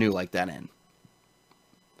drop something new like that in.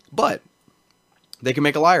 But they can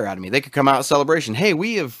make a liar out of me. They could come out at Celebration. Hey,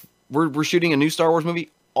 we're shooting a new Star Wars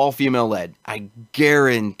movie, all female led. I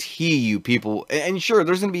guarantee you people, and sure,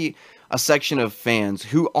 there's going to be a section of fans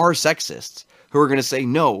who are sexists, who are going to say,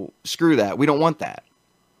 no, screw that. We don't want that.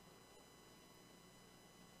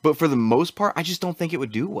 But for the most part, I just don't think it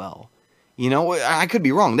would do well. I could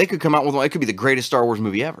be wrong. They could come out with one. It could be the greatest Star Wars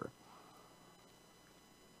movie ever.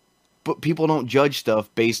 But people don't judge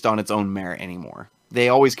stuff based on its own merit anymore. They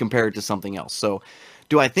always compare it to something else. So,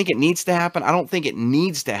 do I think it needs to happen? I don't think it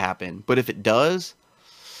needs to happen. But if it does,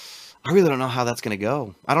 I really don't know how that's going to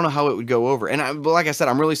go. I don't know how it would go over. And like I said,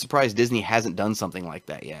 I'm really surprised Disney hasn't done something like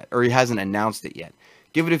that yet. Or he hasn't announced it yet.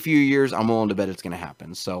 Give it a few years. I'm willing to bet it's going to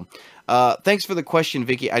happen. So, thanks for the question,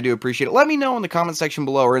 Vicky. I do appreciate it. Let me know in the comment section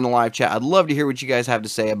below or in the live chat. I'd love to hear what you guys have to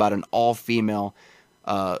say about an all-female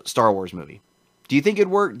Star Wars movie. Do you think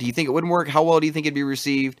it'd work? Do you think it wouldn't work? How well do you think it'd be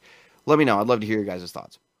received? Let me know. I'd love to hear your guys'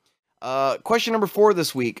 thoughts. Question number 4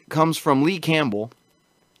 this week comes from Lee Campbell.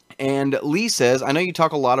 And Lee says, I know you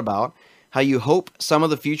talk a lot about how you hope some of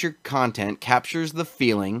the future content captures the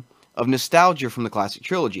feeling of nostalgia from the classic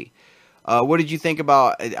trilogy. What did you think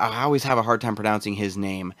about, I always have a hard time pronouncing his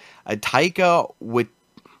name, Taika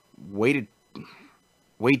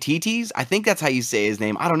Waititi's? I think that's how you say his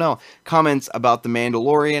name. I don't know. Comments about The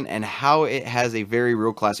Mandalorian and how it has a very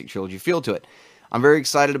real classic trilogy feel to it. I'm very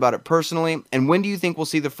excited about it personally. And when do you think we'll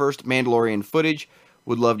see the first Mandalorian footage?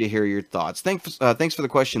 Would love to hear your thoughts. Thanks for the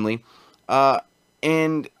question, Lee.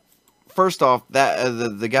 And first off, that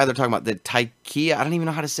the guy they're talking about, the Taika, I don't even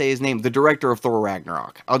know how to say his name, the director of Thor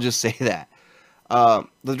Ragnarok. I'll just say that.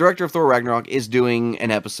 The director of Thor Ragnarok is doing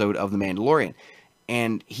an episode of The Mandalorian.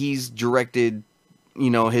 And he's directed,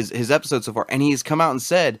 his episode so far. And he's come out and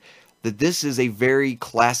said that this is a very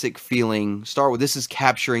classic feeling Star Wars. This is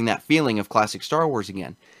capturing that feeling of classic Star Wars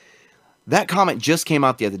again. That comment just came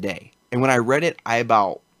out the other day. And when I read it, I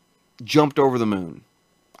about jumped over the moon.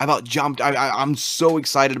 I'm so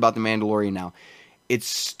excited about The Mandalorian now. It's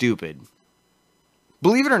stupid.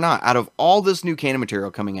 Believe it or not, out of all this new canon material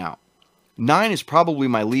coming out, 9 is probably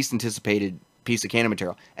my least anticipated piece of canon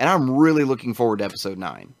material. And I'm really looking forward to Episode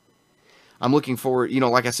 9. I'm looking forward,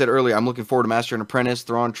 like I said earlier, I'm looking forward to Master and Apprentice,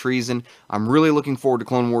 Thrawn, Treason. I'm really looking forward to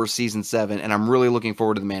Clone Wars Season 7. And I'm really looking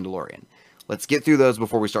forward to The Mandalorian. Let's get through those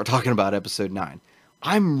before we start talking about Episode 9.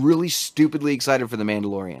 I'm really stupidly excited for The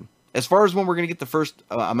Mandalorian. As far as when we're going to get the first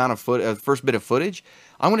first bit of footage,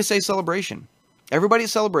 I'm going to say Celebration. Everybody at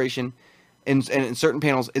Celebration, in certain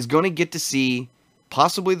panels, is going to get to see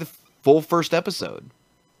possibly the full first episode.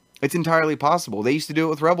 It's entirely possible. They used to do it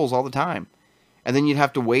with Rebels all the time. And then you'd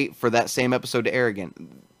have to wait for that same episode to air again.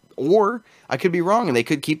 Or, I could be wrong, and they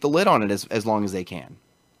could keep the lid on it as long as they can.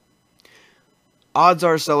 odds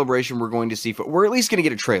are Celebration we're going to see, we're at least going to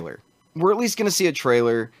get a trailer. We're at least going to see a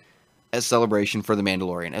trailer at Celebration for The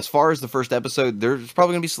Mandalorian. As far as the first episode, there's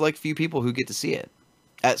probably going to be a select few people who get to see it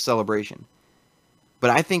at Celebration. But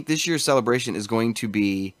I think this year's Celebration is going to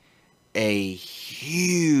be a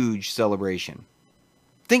huge celebration.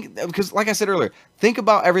 Because like I said earlier, think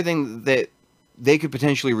about everything that they could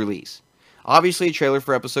potentially release. Obviously, a trailer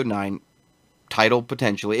for Episode 9, title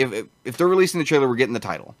potentially. If they're releasing the trailer, we're getting the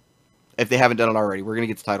title. If they haven't done it already, we're going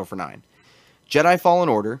to get the title for 9. Jedi Fallen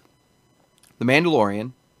Order, The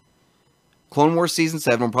Mandalorian, Clone Wars Season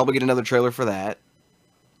 7, we'll probably get another trailer for that.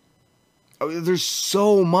 There's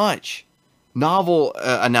so much. Novel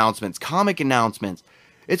announcements, comic announcements.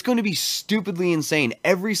 It's going to be stupidly insane.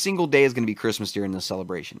 Every single day is going to be Christmas during this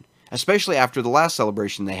celebration. Especially after the last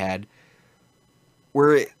celebration they had,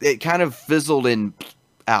 where it kind of fizzled and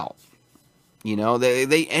out. You know,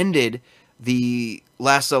 they ended the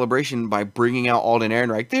last celebration by bringing out Alden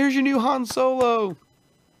Ehrenreich. There's your new Han Solo.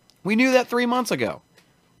 We knew that 3 months ago.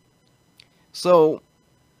 So,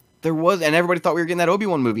 there was, and everybody thought we were getting that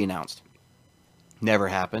Obi-Wan movie announced. Never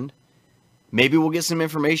happened. Maybe we'll get some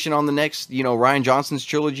information on the next, Rian Johnson's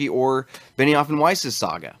trilogy or Benioff and Weiss's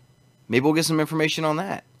saga. Maybe we'll get some information on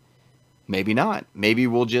that. Maybe not. Maybe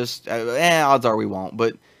we'll just, odds are we won't.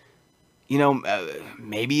 But,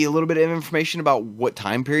 maybe a little bit of information about what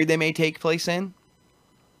time period they may take place in.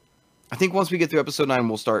 I think once we get through Episode 9,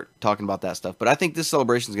 we'll start talking about that stuff. But I think this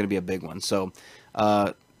celebration is going to be a big one. So,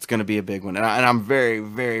 it's going to be a big one. And I'm very,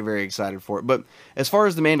 very, very excited for it. But as far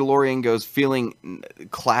as The Mandalorian goes, feeling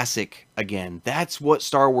classic again, that's what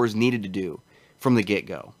Star Wars needed to do from the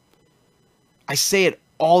get-go. I say it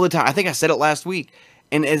all the time. I think I said it last week.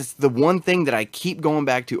 And it's the one thing that I keep going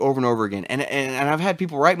back to over and over again. And I've had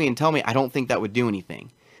people write me and tell me I don't think that would do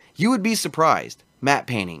anything. You would be surprised. Matte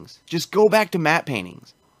paintings. Just go back to matte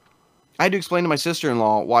paintings. I had to explain to my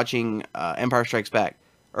sister-in-law watching Empire Strikes Back.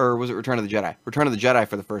 Or was it Return of the Jedi? Return of the Jedi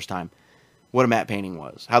for the first time. What a matte painting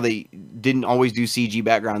was. How they didn't always do CG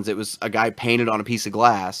backgrounds. It was a guy painted on a piece of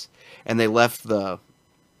glass. And they left the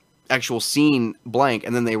actual scene blank.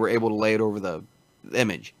 And then they were able to lay it over the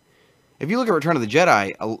image. If you look at Return of the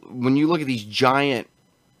Jedi, when you look at these giant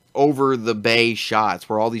over-the-bay shots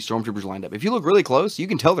where all these stormtroopers lined up, if you look really close, you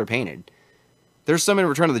can tell they're painted. There's some in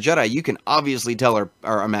Return of the Jedi you can obviously tell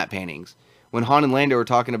are matte paintings. When Han and Lando are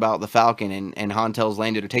talking about the Falcon, and Han tells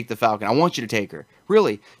Lando to take the Falcon, I want you to take her.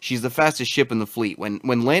 Really, she's the fastest ship in the fleet. When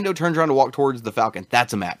Lando turns around to walk towards the Falcon,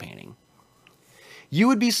 that's a matte painting. You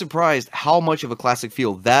would be surprised how much of a classic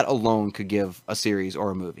feel that alone could give a series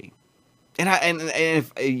or a movie. And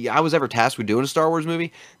if I was ever tasked with doing a Star Wars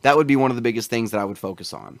movie, that would be one of the biggest things that I would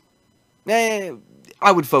focus on. I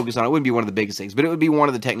would focus on it. It wouldn't be one of the biggest things, but it would be one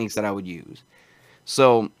of the techniques that I would use.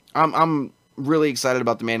 So I'm really excited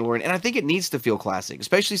about The Mandalorian, and I think it needs to feel classic,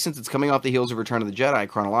 especially since it's coming off the heels of Return of the Jedi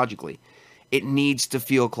chronologically. It needs to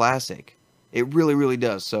feel classic. It really, really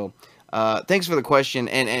does. So thanks for the question,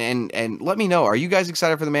 and let me know. Are you guys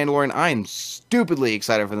excited for The Mandalorian? I am stupidly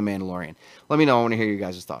excited for The Mandalorian. Let me know. I want to hear your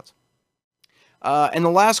guys' thoughts. And the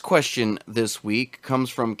last question this week comes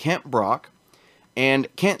from Kent Brock.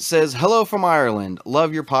 And Kent says, hello from Ireland.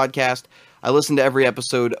 Love your podcast. I listen to every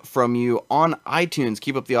episode from you on iTunes.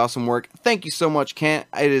 Keep up the awesome work. Thank you so much, Kent.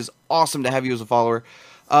 It is awesome to have you as a follower.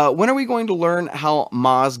 When are we going to learn how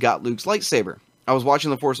Maz got Luke's lightsaber? I was watching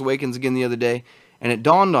The Force Awakens again the other day, and it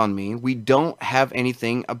dawned on me we don't have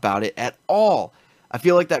anything about it at all. I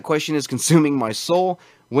feel like that question is consuming my soul.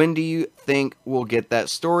 When do you think we'll get that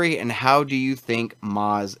story, and how do you think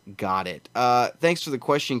Maz got it? Thanks for the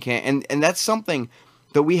question, Kent. And that's something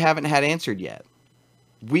that we haven't had answered yet.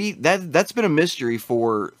 That's been a mystery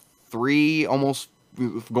for almost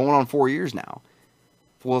going on 4 years now.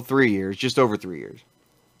 Well, 3 years, just over 3 years.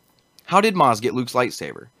 How did Maz get Luke's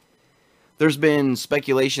lightsaber? There's been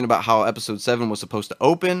speculation about how Episode 7 was supposed to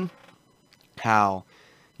open, how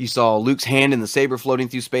you saw Luke's hand in the saber floating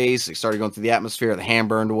through space. It started going through the atmosphere. The hand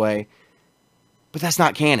burned away. But that's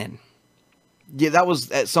not canon. Yeah, that was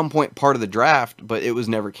at some point part of the draft, but it was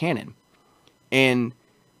never canon. And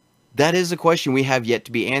that is a question we have yet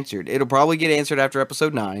to be answered. It'll probably get answered after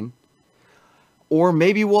Episode 9. Or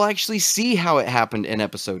maybe we'll actually see how it happened in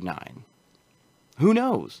Episode 9. Who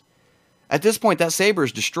knows? At this point, that saber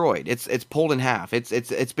is destroyed. It's pulled in half.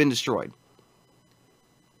 It's been destroyed.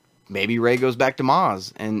 Maybe Rey goes back to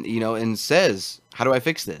Maz and says, how do I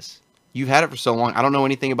fix this? You've had it for so long. I don't know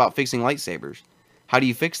anything about fixing lightsabers. How do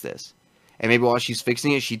you fix this? And maybe while she's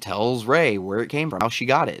fixing it, she tells Rey where it came from, how she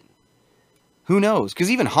got it. Who knows? Because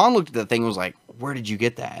even Han looked at that thing and was like, where did you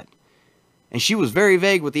get that? And she was very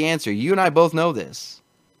vague with the answer. You and I both know this.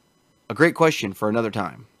 A great question for another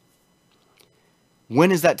time.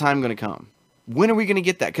 When is that time going to come? When are we going to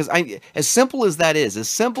get that? Because as simple as that is, as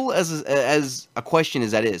simple as a question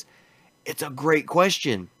as that is, it's a great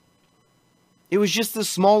question. It was just this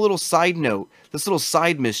small little side note, this little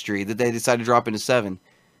side mystery that they decided to drop into 7.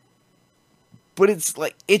 But it's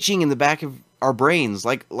like itching in the back of our brains,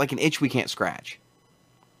 like an itch we can't scratch.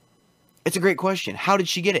 It's a great question. How did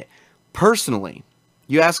she get it? Personally,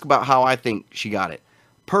 you ask about how I think she got it.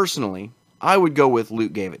 Personally, I would go with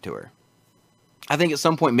Luke gave it to her. I think at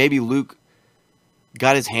some point maybe Luke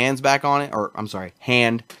got his hand back on it.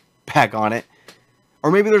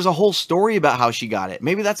 Or maybe there's a whole story about how she got it.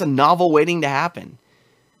 Maybe that's a novel waiting to happen.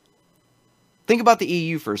 Think about the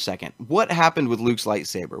EU for a second. What happened with Luke's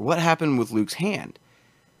lightsaber? What happened with Luke's hand?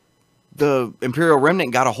 The Imperial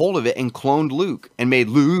Remnant got a hold of it and cloned Luke and made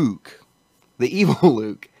Luke, the evil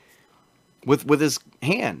Luke, with his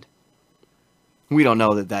hand. We don't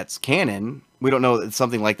know that that's canon. We don't know that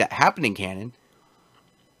something like that happened in canon.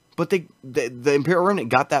 But the Imperial Remnant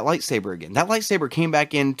got that lightsaber again. That lightsaber came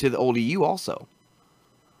back into the old EU also.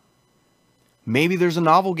 Maybe there's a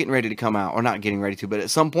novel getting ready to come out, or not getting ready to, but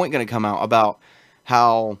at some point going to come out about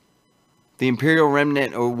how the Imperial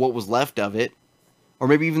Remnant, or what was left of it, or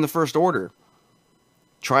maybe even the First Order,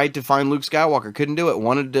 tried to find Luke Skywalker, couldn't do it,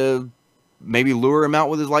 wanted to maybe lure him out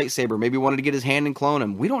with his lightsaber, maybe wanted to get his hand and clone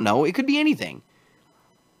him. We don't know. It could be anything.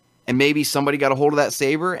 And maybe somebody got a hold of that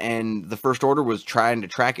saber, and the First Order was trying to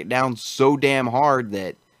track it down so damn hard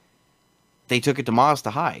that they took it to Maz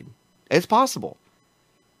to hide. It's possible.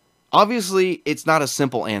 Obviously, it's not a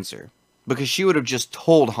simple answer, because she would have just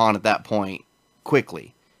told Han at that point,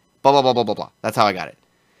 quickly. Blah, blah, blah, blah, blah, blah. That's how I got it.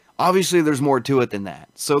 Obviously, there's more to it than that.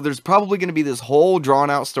 So there's probably going to be this whole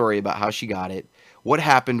drawn-out story about how she got it, what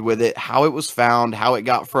happened with it, how it was found, how it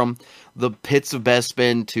got from the pits of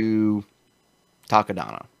Bespin to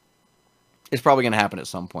Takodana. It's probably going to happen at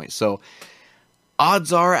some point. So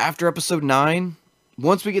odds are, after Episode 9,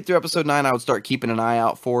 once we get through Episode 9, I would start keeping an eye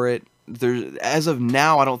out for it. As of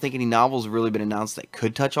now, I don't think any novels have really been announced that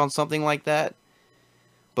could touch on something like that.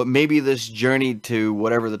 But maybe this journey to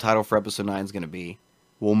whatever the title for Episode 9 is going to be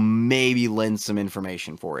will maybe lend some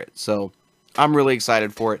information for it. So I'm really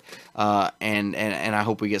excited for it, and I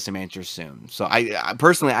hope we get some answers soon. So I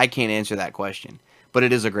personally, I can't answer that question, but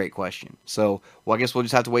it is a great question. So, well, I guess we'll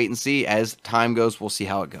just have to wait and see. As time goes, we'll see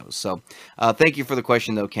how it goes. So thank you for the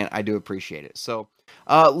question, though, Kent. I do appreciate it. So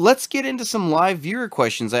let's get into some live viewer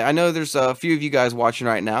questions. I know there's a few of you guys watching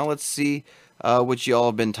right now. Let's see what y'all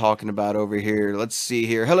have been talking about over here. Let's see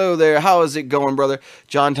here. Hello there. How is it going, brother?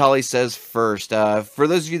 John Tolley says first. For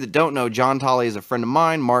those of you that don't know, John Tolley is a friend of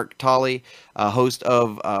mine. Mark Tolley, host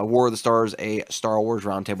of War of the Stars, a Star Wars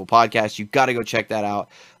Roundtable podcast. You've got to go check that out.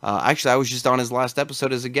 Actually, I was just on his last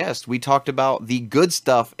episode as a guest. We talked about the good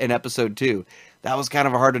stuff in episode 2. That was kind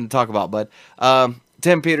of a hard one to talk about, but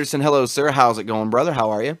Tim Peterson, hello, sir. How's it going, brother?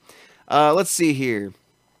 How are you? Let's see here.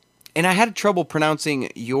 And I had trouble pronouncing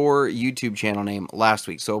your YouTube channel name last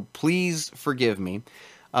week, so please forgive me.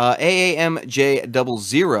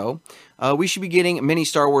 AAMJ00. We should be getting many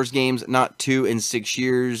Star Wars games, not 2 in 6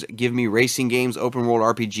 years. Give me racing games, open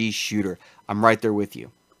world RPG, shooter. I'm right there with you.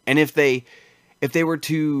 And if they were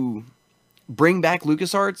to bring back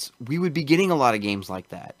LucasArts, we would be getting a lot of games like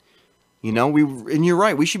that. You know, and you're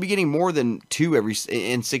right. We should be getting more than 2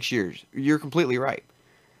 in 6 years. You're completely right.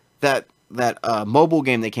 That mobile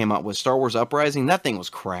game they came out with, Star Wars Uprising, that thing was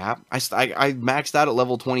crap. I maxed out at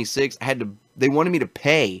level 26. They wanted me to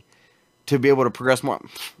pay to be able to progress more.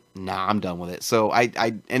 Nah, I'm done with it. So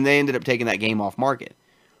and they ended up taking that game off market.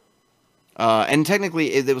 And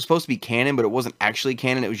technically it was supposed to be canon, but it wasn't actually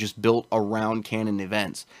canon. It was just built around canon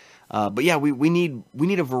events. But yeah, we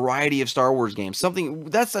need a variety of Star Wars games. Something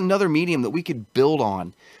that's another medium that we could build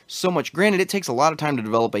on so much. Granted, it takes a lot of time to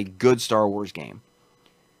develop a good Star Wars game.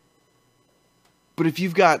 But if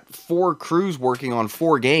you've got 4 crews working on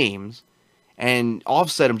 4 games and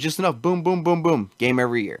offset them just enough, boom, boom, boom, boom, game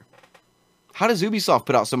every year. How does Ubisoft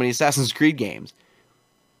put out so many Assassin's Creed games?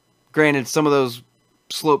 Granted, some of those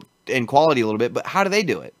slope in quality a little bit, but how do they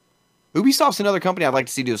do it? Ubisoft's another company I'd like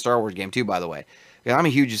to see do a Star Wars game too, by the way. I'm a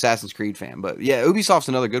huge Assassin's Creed fan, but yeah, Ubisoft's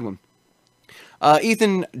another good one.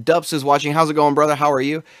 Ethan Dupps is watching. How's it going, brother? How are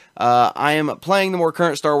you? I am playing the more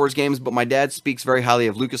current Star Wars games, but my dad speaks very highly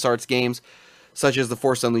of LucasArts games, such as the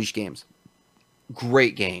Force Unleashed games.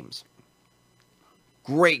 Great games.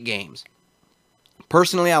 Great games.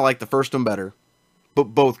 Personally, I like the first one better, but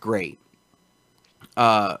both great.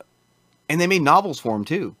 And they made novels for them,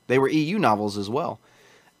 too. They were EU novels as well.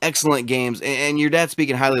 Excellent games. And your dad's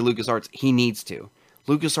speaking highly of LucasArts. He needs to.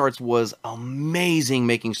 LucasArts was amazing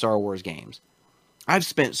making Star Wars games. I've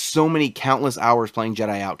spent so many countless hours playing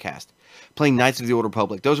Jedi Outcast. playing Knights of the Old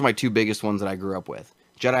Republic. Those are my two biggest ones that I grew up with.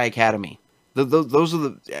 Jedi Academy. Those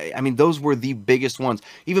are those were the biggest ones.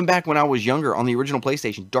 Even back when I was younger on the original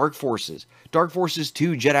PlayStation, Dark Forces 2,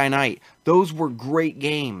 Jedi Knight. Those were great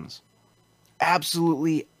games.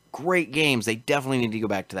 Absolutely great games. They definitely need to go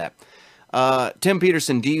back to that. Tim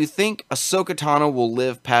Peterson, do you think Ahsoka Tano will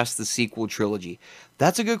live past the sequel trilogy?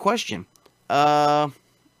 That's a good question.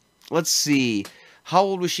 Let's see. How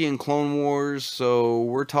old was she in Clone Wars? So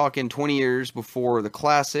we're talking 20 years before the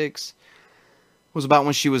classics. Was about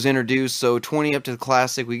when she was introduced, so 20 up to the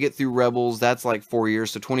classic. We get through Rebels, that's like 4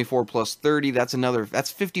 years, so 24 plus 30,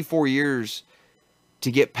 that's 54 years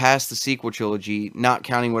to get past the sequel trilogy, not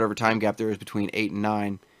counting whatever time gap there is between 8 and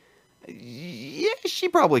 9. Yeah, she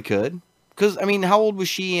probably could. Because, I mean, how old was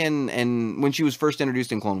she in when she was first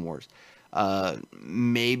introduced in Clone Wars?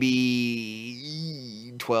 Maybe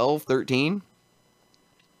 12, 13?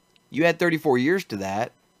 You had 34 years to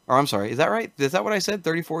that. Or I'm sorry, is that right? Is that what I said?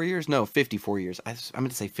 34 years? No, 54 years. I meant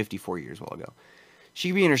to say 54 years a while ago. She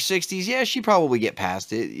could be in her 60s. Yeah, she'd probably get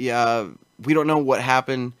past it. Yeah, we don't know what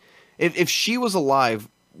happened. If she was alive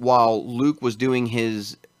while Luke was doing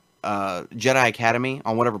his Jedi Academy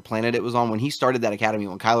on whatever planet it was on, when he started that academy,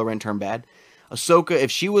 when Kylo Ren turned bad, Ahsoka,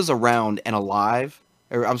 if she was around and alive,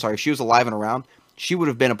 or I'm sorry, if she was alive and around, she would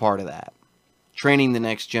have been a part of that, training the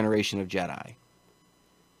next generation of Jedi.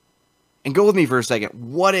 And go with me for a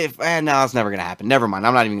second. What if... no, that's never going to happen. Never mind.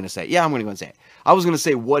 I'm not even going to say it. Yeah, I'm going to go and say it. I was going to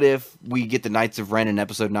say, what if we get the Knights of Ren in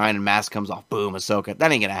Episode 9 and Mask comes off? Boom, Ahsoka.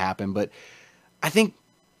 That ain't going to happen. But I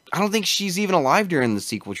don't think she's even alive during the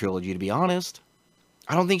sequel trilogy, to be honest.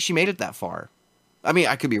 I don't think she made it that far. I mean,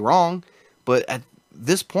 I could be wrong. But at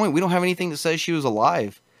this point, we don't have anything that says she was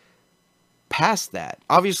alive past that.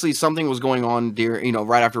 Obviously, something was going on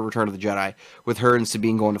right after Return of the Jedi with her and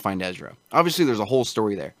Sabine going to find Ezra. Obviously, there's a whole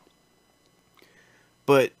story there.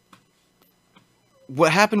 But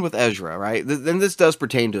what happened with Ezra, right? Then this does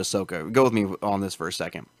pertain to Ahsoka. Go with me on this for a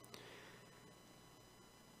second.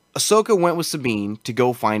 Ahsoka went with Sabine to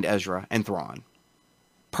go find Ezra and Thrawn.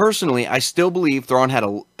 Personally, I still believe Thrawn had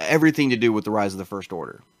everything to do with the rise of the First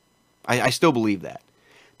Order. I still believe that.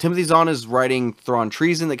 Timothy Zahn is writing Thrawn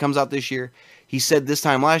Treason that comes out this year. He said this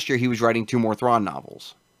time last year he was writing 2 more Thrawn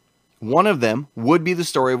novels. One of them would be the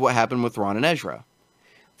story of what happened with Thrawn and Ezra.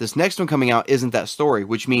 This next one coming out isn't that story,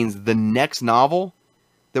 which means the next novel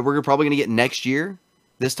that we're probably going to get next year,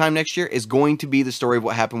 this time next year, is going to be the story of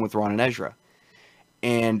what happened with Thrawn and Ezra.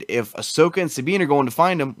 And if Ahsoka and Sabine are going to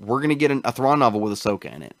find him, we're going to get a Thrawn novel with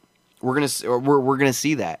Ahsoka in it. We're going to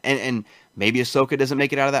see that, and maybe Ahsoka doesn't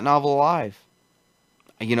make it out of that novel alive.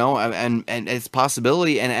 And it's a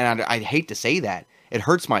possibility, and I hate to say that. It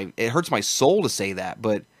hurts my soul to say that,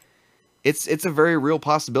 but it's a very real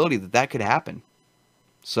possibility that could happen.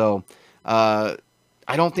 So, I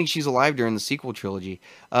don't think she's alive during the sequel trilogy.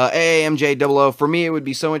 AAMJ00, for me, it would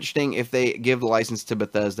be so interesting if they give the license to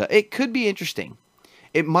Bethesda. It could be interesting.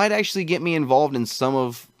 It might actually get me involved in some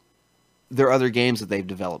of their other games that they've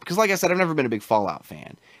developed. Because like I said, I've never been a big Fallout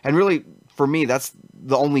fan. And really, for me, that's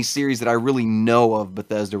the only series that I really know of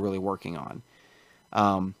Bethesda really working on.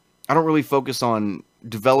 I don't really focus on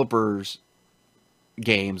developers'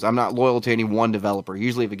 games. I'm not loyal to any one developer.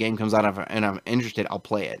 Usually if a game comes out and I'm interested, I'll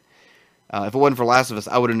play it. If it wasn't for Last of Us,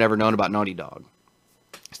 I would have never known about Naughty Dog.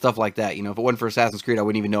 Stuff like that. If it wasn't for Assassin's Creed, I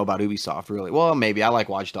wouldn't even know about Ubisoft, really. Well, maybe. I like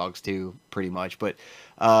Watch Dogs too, pretty much. But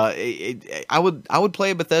I would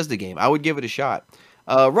play a Bethesda game. I would give it a shot.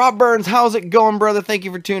 Rob Burns, how's it going, brother? Thank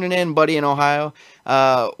you for tuning in, buddy in Ohio.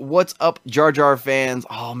 What's up, Jar Jar fans?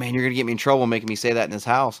 Oh, man, you're going to get me in trouble making me say that in this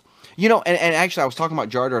house. And actually, I was talking about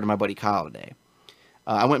Jar Jar to my buddy Kyle today.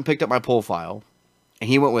 I went and picked up my pull file, and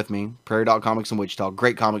he went with me. Prairie Dog Comics in Wichita.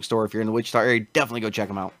 Great comic store. If you're in the Wichita area, definitely go check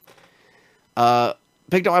them out.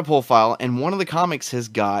 Picked up my pull file, and one of the comics has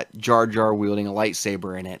got Jar Jar wielding a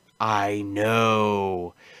lightsaber in it. I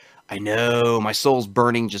know. My soul's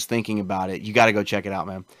burning just thinking about it. You got to go check it out,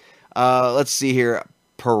 man. Let's see here.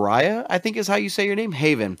 Pariah, I think is how you say your name.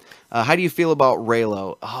 Haven. How do you feel about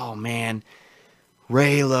Reylo? Oh, man.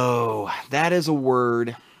 Reylo. That is a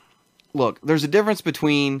word. Look, there's a difference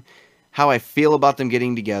between how I feel about them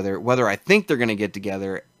getting together, whether I think they're going to get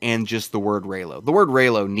together, and just the word Reylo. The word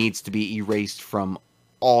Reylo needs to be erased from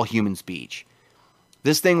all human speech.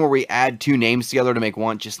 This thing where we add 2 names together to make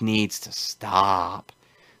one just needs to stop.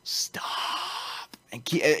 Stop. And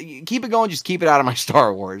keep it going. Just keep it out of my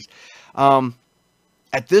Star Wars.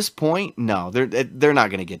 At this point, no, they're not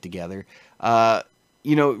going to get together.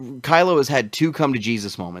 Kylo has had 2 come to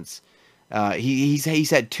Jesus moments. He's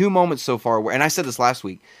had 2 moments so far where, and I said this last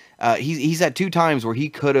week, he's had 2 times where he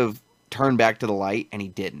could have turned back to the light and he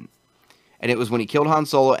didn't. And it was when he killed Han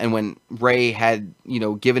Solo and when Rey had,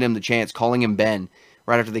 given him the chance, calling him Ben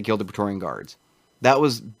right after they killed the Praetorian Guards. That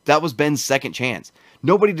was Ben's second chance.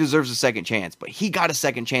 Nobody deserves a second chance, but he got a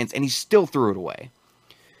second chance and he still threw it away.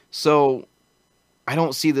 So I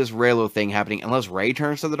don't see this Reylo thing happening unless Rey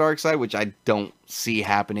turns to the dark side, which I don't see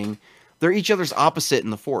happening. They're each other's opposite in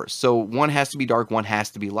the Force. So one has to be dark, one has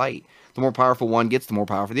to be light. The more powerful one gets, the more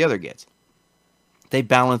powerful the other gets. They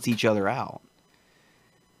balance each other out.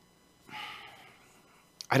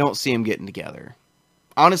 I don't see them getting together.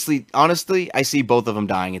 Honestly, I see both of them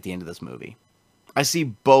dying at the end of this movie. I see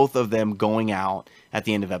both of them going out at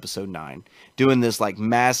the end of episode 9, doing this like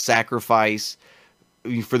mass sacrifice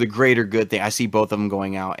for the greater good thing. I see both of them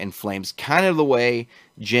going out in flames, kind of the way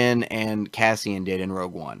Jyn and Cassian did in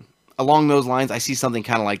Rogue One. Along those lines, I see something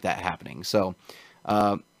kind of like that happening. So,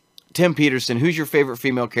 Tim Peterson, who's your favorite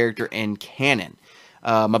female character in canon?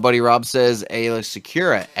 My buddy Rob says Aayla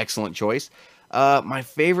Secura, excellent choice. My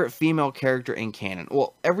favorite female character in canon.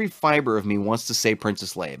 Well, every fiber of me wants to say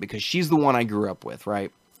Princess Leia because she's the one I grew up with,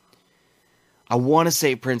 right? I want to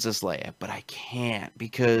say Princess Leia, but I can't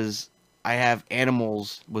because I have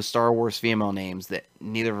animals with Star Wars female names that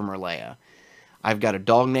neither of them are Leia. I've got a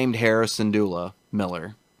dog named Hera Syndulla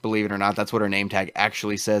Miller. Believe it or not, that's what her name tag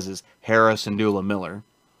actually says is Hera Syndulla Miller.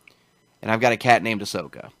 And I've got a cat named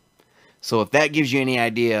Ahsoka. So if that gives you any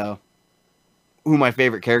idea who my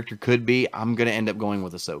favorite character could be, I'm going to end up going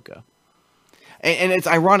with Ahsoka. And it's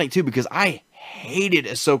ironic, too, because I hated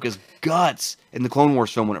Ahsoka's guts in the Clone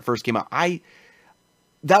Wars film when it first came out.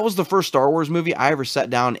 That was the first Star Wars movie I ever sat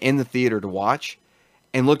down in the theater to watch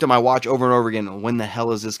and looked at my watch over and over again. When the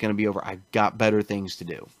hell is this going to be over? I've got better things to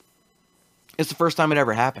do. It's the first time it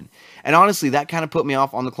ever happened. And honestly, that kind of put me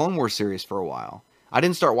off on the Clone Wars series for a while. I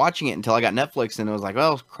didn't start watching it until I got Netflix, and I was like,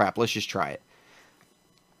 oh, crap, let's just try it.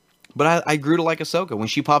 But I grew to like Ahsoka. When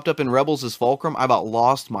she popped up in Rebels as Fulcrum, I about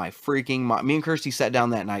lost my freaking mind. Me and Kirsty sat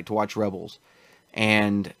down that night to watch Rebels,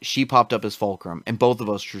 and she popped up as Fulcrum, and both of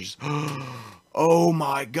us were just, oh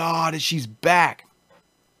my god, she's back.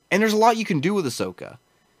 And there's a lot you can do with Ahsoka.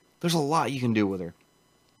 There's a lot you can do with her.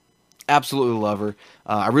 Absolutely love her.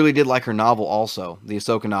 I really did like her novel also, the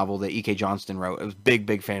Ahsoka novel that E.K. Johnston wrote. I was a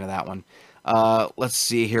big fan of that one. Let's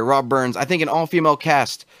see here. Rob Burns, I think an all-female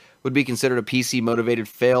cast would be considered a PC-motivated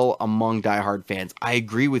fail among diehard fans. I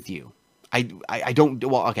agree with you. I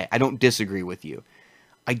don't disagree with you.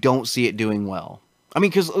 I don't see it doing well. I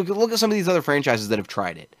mean, because look at some of these other franchises that have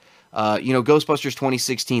tried it. Ghostbusters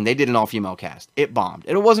 2016, they did an all-female cast. It bombed.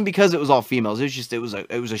 And it wasn't because it was all females. It was a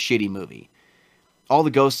shitty movie. All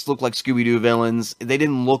the ghosts looked like Scooby-Doo villains. They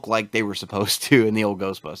didn't look like they were supposed to in the old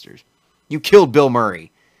Ghostbusters. You killed Bill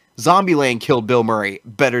Murray. Zombieland killed Bill Murray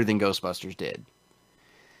better than Ghostbusters did.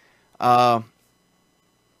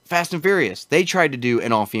 Fast and Furious, they tried to do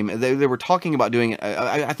an all-female. They were talking about doing it.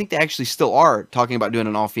 I think they actually still are talking about doing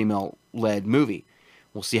an all-female-led movie.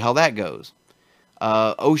 We'll see how that goes.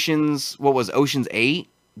 Ocean's 8?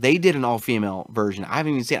 They did an all-female version. I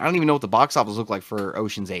haven't even seen it. I don't even know what the box office looked like for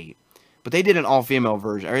Ocean's 8. But they did an all-female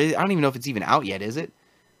version. I don't even know if it's even out yet, is it?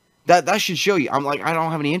 That should show you. I'm like, I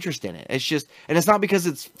don't have any interest in it. It's just, and it's not because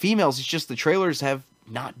it's females. It's just the trailers have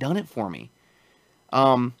not done it for me.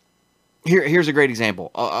 Here's a great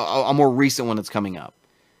example. A more recent one that's coming up.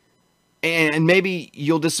 And maybe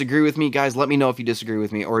you'll disagree with me, guys. Let me know if you disagree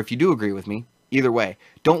with me, or if you do agree with me. Either way,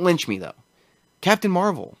 don't lynch me though. Captain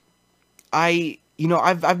Marvel. I've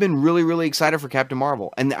been really excited for Captain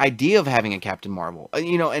Marvel, and the idea of having a Captain Marvel,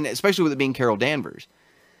 and especially with it being Carol Danvers.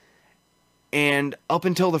 And up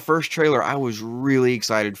until the first trailer, I was really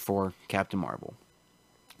excited for Captain Marvel.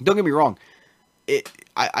 Don't get me wrong.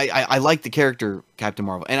 I like the character Captain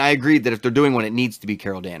Marvel, and I agreed that if they're doing one, it needs to be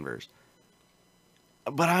Carol Danvers.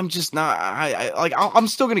 But I'm just not. I'm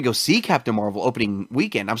still gonna go see Captain Marvel opening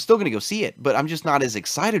weekend. I'm still gonna go see it, but I'm just not as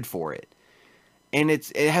excited for it. And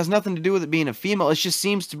it has nothing to do with it being a female. It just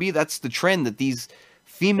seems to be that's the trend, that these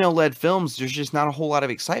female-led films, there's just not a whole lot of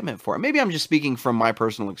excitement for it. Maybe I'm just speaking from my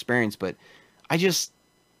personal experience, but I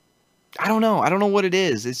don't know. I don't know what it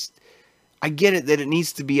is. I get it that it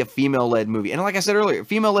needs to be a female-led movie. And like I said earlier,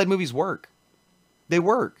 female-led movies work. They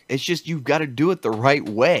work. It's just you've got to do it the right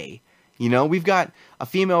way. We've got a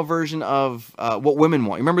female version of What Women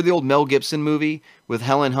Want. Remember the old Mel Gibson movie with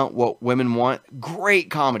Helen Hunt, What Women Want?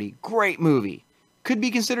 Great comedy. Great movie. Could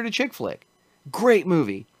be considered a chick flick. Great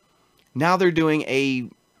movie. Now they're doing a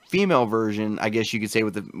female version, I guess you could say,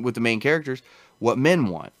 with the main characters, What Men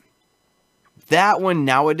Want. That one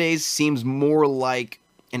nowadays seems more like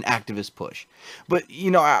an activist push. But,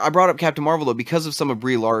 I brought up Captain Marvel, though, because of some of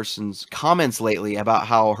Brie Larson's comments lately about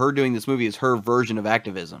how her doing this movie is her version of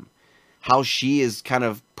activism. how she is kind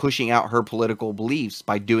of pushing out her political beliefs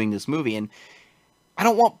by doing this movie. And I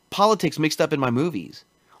don't want politics mixed up in my movies.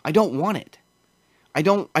 I don't want it. I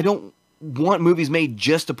don't want movies made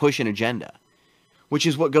just to push an agenda, which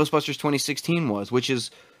is what Ghostbusters 2016 was, which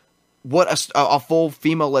is what a full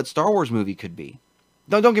female-led Star Wars movie could be.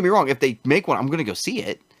 Don't get me wrong. If they make one, I'm going to go see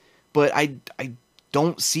it, but I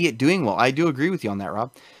don't see it doing well. I do agree with you on that,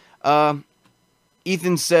 Rob.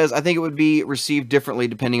 Ethan says, I think it would be received differently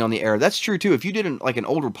depending on the era. That's true, too. If you did an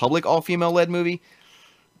Old Republic all-female-led movie,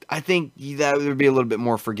 I think that would be a little bit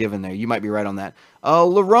more forgiven there. You might be right on that.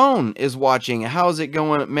 Larone is watching. How's it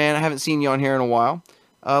going? Man, I haven't seen you on here in a while.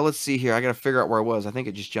 Let's see here. I got to figure out where I was. I think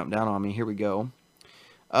it just jumped down on me. Here we go.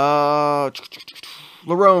 Larone,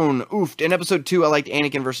 oofed. In episode 2, I liked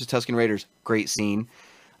Anakin versus Tusken Raiders. Great scene.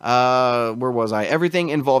 Where was I? Everything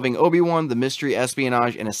involving Obi-Wan, the mystery,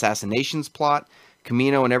 espionage, and assassinations plot.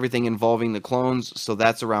 Kamino and everything involving the clones. So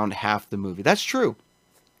that's around half the movie. That's true.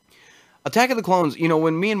 Attack of the Clones,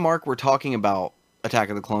 when me and Mark were talking about Attack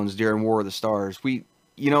of the Clones during War of the Stars, he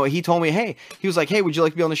told me, he was like, hey, would you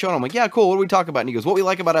like to be on the show? And I'm like, yeah, cool. What do we talk about? And he goes, what we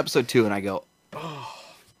like about episode 2. And I go, oh,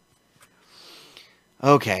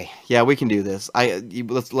 okay, yeah, we can do this.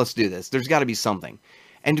 Let's do this. There's got to be something.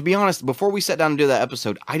 And to be honest, before we sat down and do that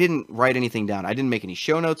episode, I didn't write anything down. I didn't make any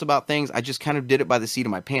show notes about things. I just kind of did it by the seat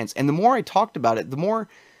of my pants. And the more I talked about it, the more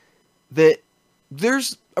that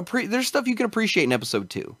there's stuff you can appreciate in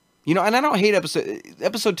episode 2. And I don't hate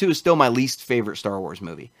episode 2 is still my least favorite Star Wars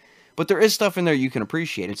movie. But there is stuff in there you can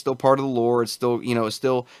appreciate. It's still part of the lore. It's still, it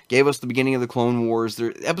still gave us the beginning of the Clone Wars.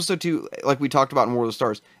 Episode 2, like we talked about in War of the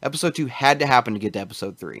Stars, episode 2 had to happen to get to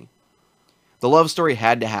episode 3. The love story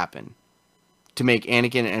had to happen to make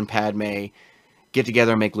Anakin and Padme get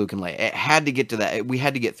together and make Luke and Leia. It had to get to that. We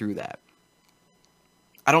had to get through that.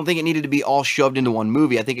 I don't think it needed to be all shoved into one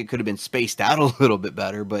movie. I think it could have been spaced out a little bit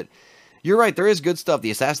better, but you're right, there is good stuff.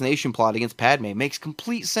 The assassination plot against Padme makes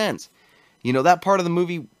complete sense. That part of the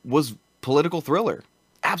movie was political thriller.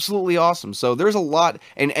 Absolutely awesome. So there's a lot,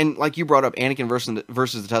 and like you brought up, Anakin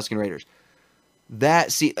versus the Tusken Raiders.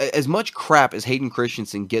 As much crap as Hayden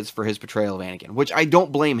Christensen gets for his portrayal of Anakin, which I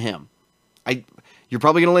don't blame him. You're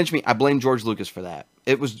probably going to lynch me. I blame George Lucas for that.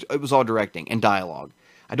 It was all directing and dialogue.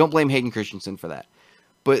 I don't blame Hayden Christensen for that.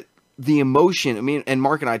 But the emotion, and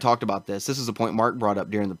Mark and I talked about this. This is a point Mark brought up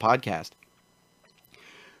during the podcast.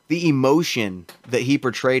 The emotion that he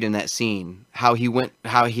portrayed in that scene, how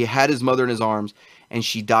he had his mother in his arms and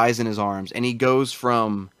she dies in his arms, and he goes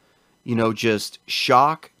from, just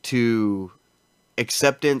shock to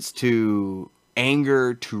acceptance to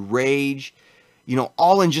anger to rage,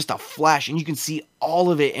 all in just a flash, and you can see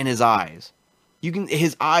all of it in his eyes.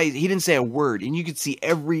 His eyes, he didn't say a word, and you could see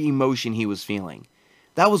every emotion he was feeling.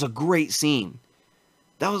 That was a great scene.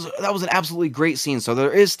 That was an absolutely great scene. So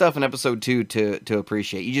there is stuff in episode 2 to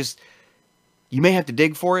appreciate. You may have to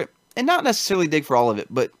dig for it, and not necessarily dig for all of it,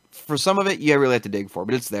 but for some of it, you really have to dig for it,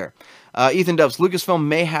 but it's there. Ethan Dubs, Lucasfilm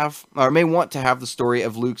may want to have the story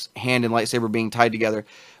of Luke's hand and lightsaber being tied together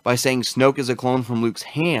by saying Snoke is a clone from Luke's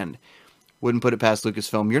hand. Wouldn't put it past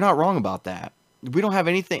Lucasfilm. You're not wrong about that. We don't have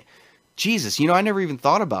anything. Jesus, I never even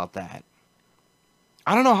thought about that.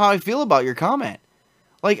 I don't know how I feel about your comment.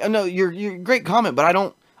 Like, no, you're great comment, but I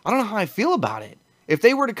don't know how I feel about it. If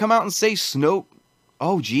they were to come out and say Snoke,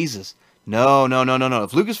 oh Jesus, no.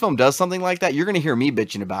 If Lucasfilm does something like that, you're going to hear me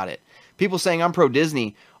bitching about it. People saying I'm pro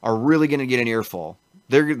Disney are really going to get an earful.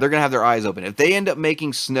 They're going to have their eyes open. If they end up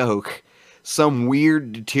making Snoke some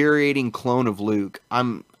weird deteriorating clone of Luke,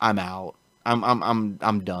 I'm out.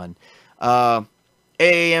 I'm done.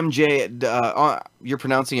 AAMJ, you're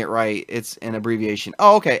pronouncing it right. It's an abbreviation.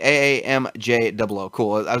 Oh, okay. AAMJ00.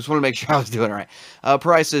 Cool. I just want to make sure I was doing it right.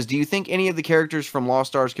 Price says, do you think any of the characters from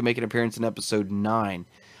Lost Stars can make an appearance in episode 9?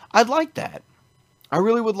 I'd like that. I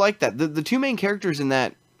really would like that. The two main characters in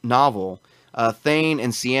that novel, Thane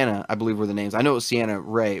and Sienna, I believe were the names. I know it was Sienna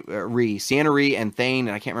Ree and Thane,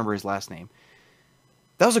 and I can't remember his last name.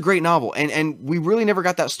 That was a great novel, and we really never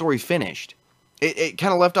got that story finished. It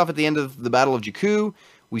kind of left off at the end of the Battle of Jakku.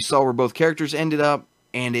 We saw where both characters ended up,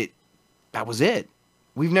 and that was it.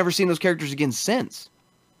 We've never seen those characters again since.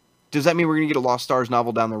 Does that mean we're going to get a Lost Stars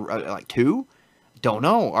novel down the 2? Don't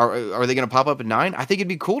know. Are they going to pop up in 9? I think it'd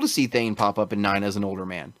be cool to see Thane pop up in 9 as an older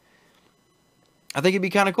man. I think it'd be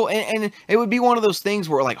kind of cool, and it would be one of those things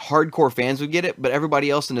where like hardcore fans would get it, but everybody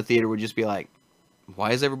else in the theater would just be like,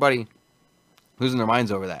 "Why is everybody losing their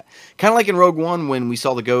minds over that?" Kind of like in Rogue One when we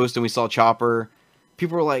saw the Ghost and we saw Chopper.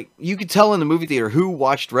 People were like, you could tell in the movie theater who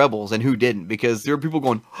watched Rebels and who didn't, because there were people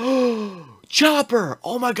going, "Oh, Chopper!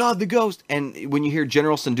 Oh my God, the Ghost!" And when you hear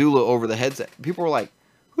General Syndulla over the headset, people were like,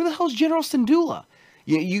 "Who the hell's General Syndulla?"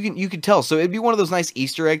 You could tell. So it'd be one of those nice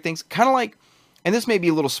Easter egg things, kind of like, and this may be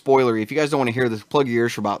a little spoilery. If you guys don't want to hear this, plug your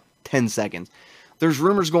ears for about 10 seconds. There's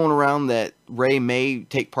rumors going around that Rey may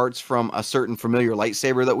take parts from a certain familiar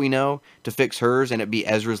lightsaber that we know to fix hers, and it be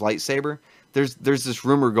Ezra's lightsaber. There's this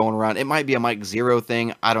rumor going around. It might be a Mike Zero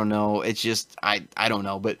thing. I don't know. It's just I don't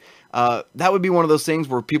know. But that would be one of those things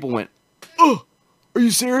where people went, "Oh, are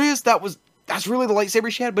you serious? That's really the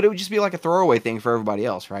lightsaber she had?" But it would just be like a throwaway thing for everybody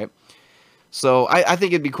else, right? So I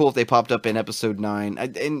think it'd be cool if they popped up in Episode 9,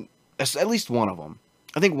 and at least one of them.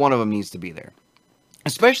 I think one of them needs to be there.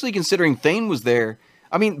 Especially considering Thane was there.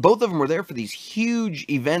 I mean, both of them were there for these huge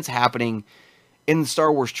events happening in the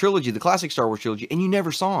Star Wars trilogy, the classic Star Wars trilogy, and you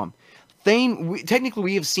never saw him. Thane, technically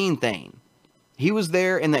we have seen Thane. He was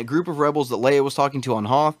there in that group of rebels that Leia was talking to on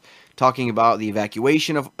Hoth, talking about the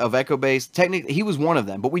evacuation of Echo Base. Technically, he was one of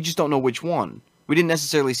them, but we just don't know which one. We didn't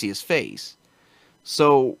necessarily see his face.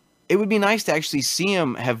 So it would be nice to actually see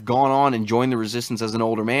him have gone on and joined the Resistance as an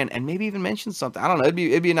older man, and maybe even mention something. I don't know.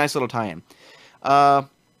 It'd be a nice little tie-in.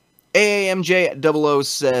 AAMJ00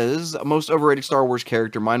 says, most overrated Star Wars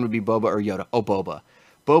character, mine would be Boba or Yoda. Oh, Boba.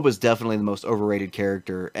 Boba's definitely the most overrated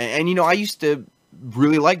character. And you know, I used to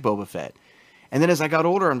really like Boba Fett. And then as I got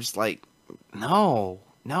older, I'm just like, no.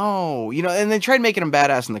 You know, and they tried making him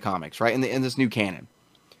badass in the comics, right? In this new canon.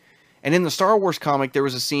 And in the Star Wars comic, there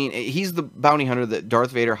was a scene, he's the bounty hunter that Darth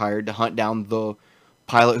Vader hired to hunt down the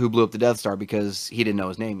pilot who blew up the Death Star because he didn't know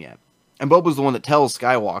his name yet. And Boba's the one that tells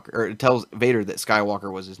Vader that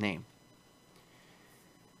Skywalker was his name.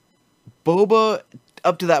 Boba,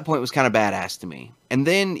 up to that point, was kind of badass to me. And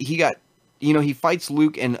then he fights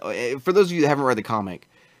Luke, and for those of you that haven't read the comic,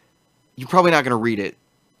 you're probably not going to read it.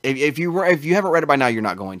 If you haven't read it by now, you're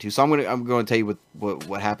not going to. So I'm going to tell you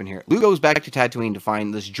what happened here. Luke goes back to Tatooine to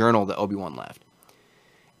find this journal that Obi-Wan left.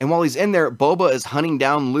 And while he's in there, Boba is hunting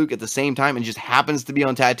down Luke at the same time and just happens to be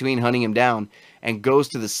on Tatooine hunting him down and goes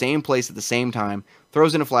to the same place at the same time,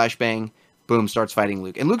 throws in a flashbang, boom, starts fighting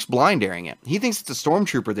Luke. And Luke's blind daring it. He thinks it's a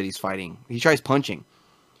stormtrooper that he's fighting. He tries punching.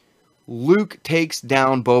 Luke takes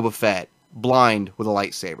down Boba Fett blind with a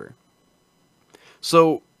lightsaber.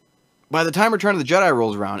 So by the time Return of the Jedi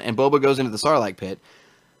rolls around and Boba goes into the Sarlacc pit,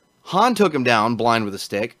 Han took him down blind with a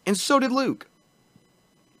stick, and so did Luke.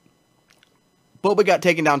 Boba got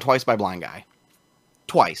taken down twice by blind guy.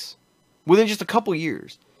 Twice. Within just a couple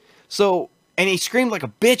years. So, and he screamed like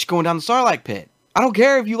a bitch going down the Sarlacc pit. I don't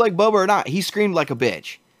care if you like Boba or not. He screamed like a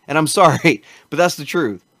bitch. And I'm sorry, but that's the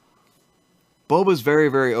truth. Boba's very,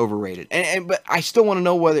 very overrated. But I still want to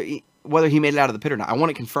know whether he made it out of the pit or not. I want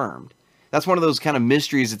it confirmed. That's one of those kind of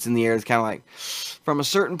mysteries that's in the air. It's kind of like, from a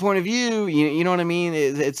certain point of view, you know what I mean?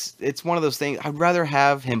 It's one of those things. I'd rather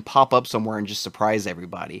have him pop up somewhere and just surprise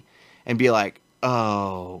everybody. And be like,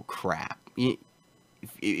 oh, crap. You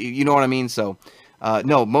know what I mean? So,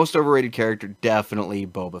 no, most overrated character, definitely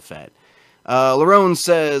Boba Fett. Larone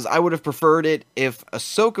says, I would have preferred it if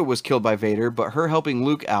Ahsoka was killed by Vader, but her helping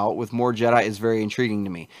Luke out with more Jedi is very intriguing to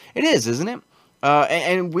me. It is, isn't it?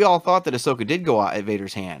 And we all thought that Ahsoka did go out at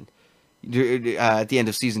Vader's hand at the end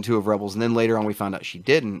of Season 2 of Rebels, and then later on we found out she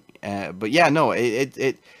didn't. But yeah, no, I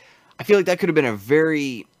feel like that could have been a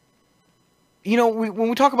very... You know, when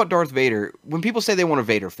we talk about Darth Vader, when people say they want a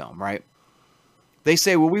Vader film, right? They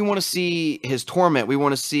say, well, we want to see his torment. We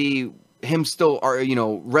want to see him still,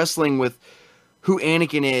 wrestling with who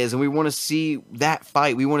Anakin is, and we want to see that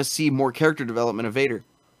fight. We want to see more character development of Vader.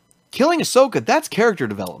 Killing Ahsoka, that's character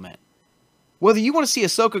development. Whether you want to see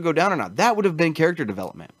Ahsoka go down or not, that would have been character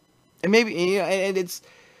development. And maybe, and it's,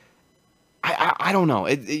 I don't know.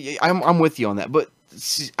 I'm with you on that, but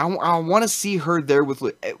I want to see her there with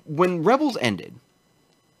Luke. When Rebels ended,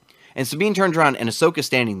 and Sabine turns around and Ahsoka's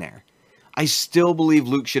standing there, I still believe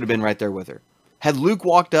Luke should have been right there with her. Had Luke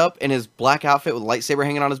walked up in his black outfit with a lightsaber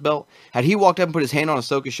hanging on his belt, had he walked up and put his hand on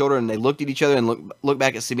Ahsoka's shoulder and they looked at each other and looked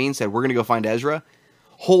back at Sabine and said, we're going to go find Ezra,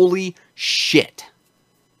 holy shit.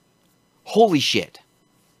 Holy shit.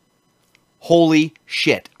 Holy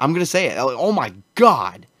shit. I'm going to say it. Oh my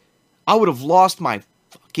God. I would have lost my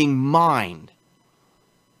fucking mind.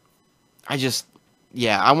 I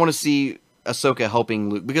want to see Ahsoka helping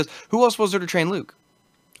Luke. Because who else was there to train Luke?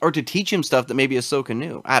 Or to teach him stuff that maybe Ahsoka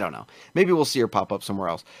knew. I don't know. Maybe we'll see her pop up somewhere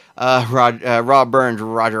else. Rob Burns,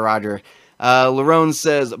 Roger. Larone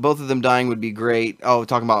says both of them dying would be great. Oh,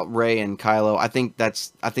 talking about Rey and Kylo. I think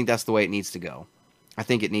that's the way it needs to go. I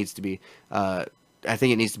think it needs to be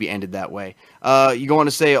ended that way. You go on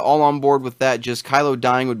to say all on board with that. Just Kylo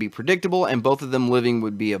dying would be predictable, and both of them living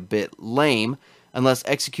would be a bit lame unless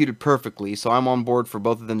executed perfectly. So I'm on board for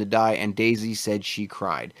both of them to die. And Daisy said she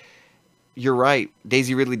cried. You're right.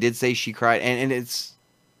 Daisy Ridley did say she cried, and it's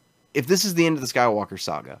if this is the end of the Skywalker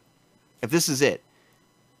saga, if this is it,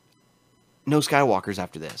 no Skywalkers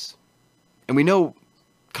after this. And we know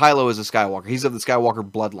Kylo is a Skywalker. He's of the Skywalker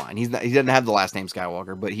bloodline. He doesn't have the last name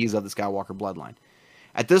Skywalker, but he's of the Skywalker bloodline.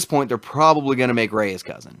 At this point, they're probably going to make Rey his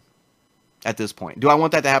cousin. At this point. Do I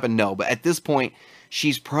want that to happen? No. But at this point,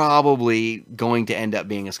 she's probably going to end up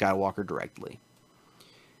being a Skywalker directly.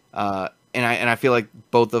 And I feel like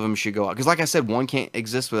both of them should go out. Because like I said, one can't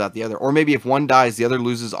exist without the other. Or maybe if one dies, the other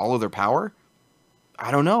loses all of their power. I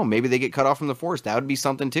don't know. Maybe they get cut off from the Force. That would be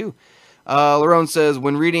something too. Larone says,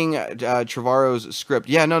 when reading Trevorrow's script,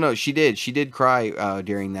 yeah, no, she did. She did cry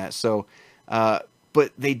during that. So,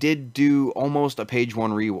 but they did do almost a page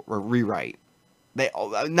one rewrite. They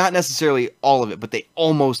not necessarily all of it, but they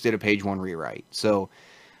almost did a page one rewrite. So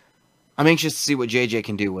I'm anxious to see what JJ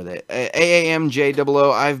can do with it.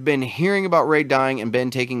 AAMJ00, I've been hearing about Rey dying and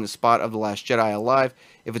Ben taking the spot of The Last Jedi alive.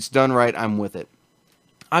 If it's done right, I'm with it.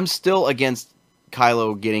 I'm still against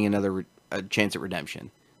Kylo getting another chance at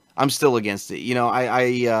redemption. I'm still against it. You know,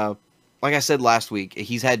 I like I said last week,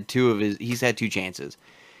 he's had two chances,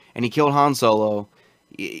 and he killed Han Solo.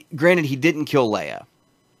 Granted, he didn't kill Leia.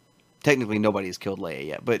 Technically, nobody's killed Leia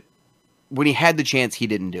yet, but when he had the chance, he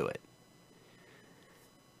didn't do it.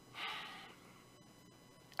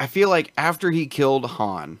 I feel like after he killed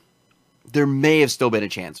Han, there may have still been a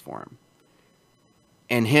chance for him.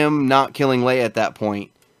 And him not killing Leia at that point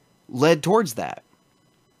led towards that.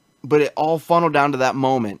 But it all funneled down to that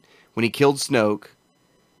moment when he killed Snoke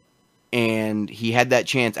and he had that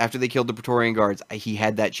chance. After they killed the Praetorian Guards, he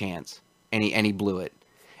had that chance and he blew it.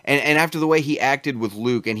 And after the way he acted with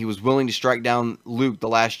Luke, and he was willing to strike down Luke, the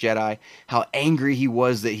Last Jedi, how angry he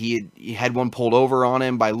was that he had one pulled over on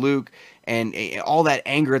him by Luke, and all that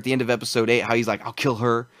anger at the end of Episode 8, how he's like, I'll kill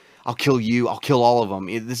her, I'll kill you, I'll kill all of them.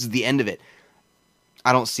 This is the end of it.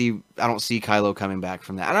 I don't see Kylo coming back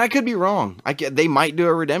from that. And I could be wrong. They might do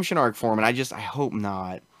a redemption arc for him, and I hope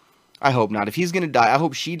not. I hope not. If he's going to die, I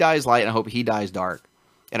hope she dies light, and I hope he dies dark.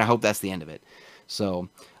 And I hope that's the end of it. So,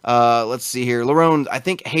 let's see here. Larone, I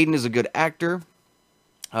think Hayden is a good actor,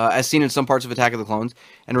 as seen in some parts of Attack of the Clones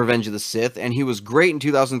and Revenge of the Sith, and he was great in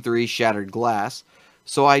 2003 Shattered Glass.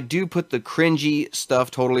 So I do put the cringy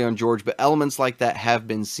stuff totally on George, but elements like that have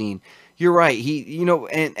been seen. You're right.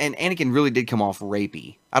 And Anakin really did come off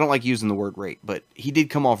rapey. I don't like using the word rape, but he did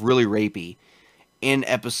come off really rapey in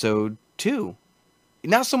Episode 2.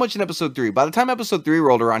 Not so much in Episode 3. By the time Episode 3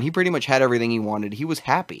 rolled around, he pretty much had everything he wanted. He was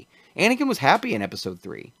happy. Anakin was happy in Episode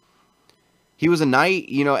 3. He was a knight,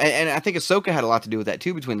 and I think Ahsoka had a lot to do with that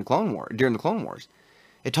too during the Clone Wars.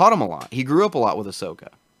 It taught him a lot. He grew up a lot with Ahsoka.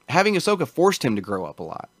 Having Ahsoka forced him to grow up a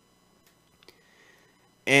lot.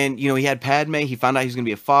 And, he had Padme. He found out he was going to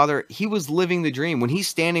be a father. He was living the dream. When he's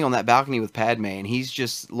standing on that balcony with Padme and he's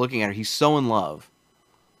just looking at her, he's so in love.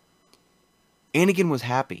 Anakin was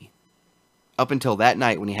happy up until that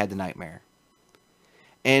night when he had the nightmare.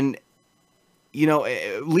 And,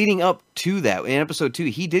 leading up to that, in Episode 2,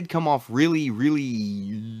 he did come off really,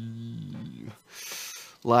 really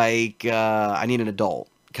like, I need an adult.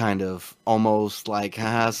 Kind of almost like,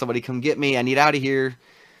 somebody come get me. I need out of here.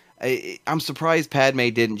 I'm surprised Padme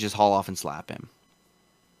didn't just haul off and slap him.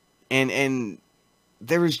 And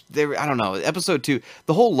there I don't know, Episode 2,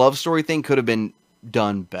 the whole love story thing could have been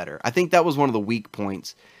done better. I think that was one of the weak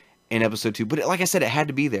points in Episode 2. But like I said, it had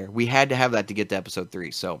to be there. We had to have that to get to Episode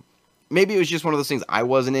 3. So maybe it was just one of those things I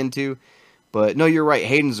wasn't into. But no, you're right.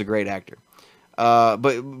 Hayden's a great actor.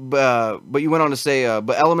 But you went on to say,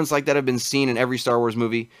 but elements like that have been seen in every Star Wars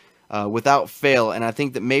movie without fail, and I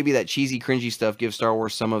think that maybe that cheesy, cringy stuff gives Star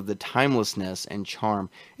Wars some of the timelessness and charm.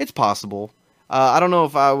 It's possible. I don't know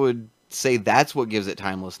if I would say that's what gives it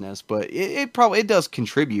timelessness, but it probably does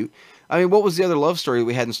contribute. I mean, what was the other love story that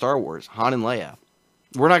we had in Star Wars? Han and Leia.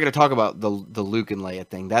 We're not going to talk about the Luke and Leia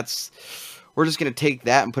thing. We're just going to take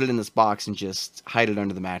that and put it in this box and just hide it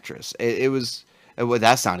under the mattress. Well,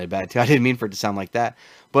 that sounded bad too. I didn't mean for it to sound like that.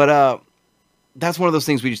 But that's one of those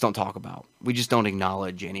things we just don't talk about. We just don't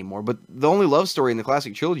acknowledge anymore. But the only love story in the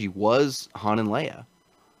classic trilogy was Han and Leia.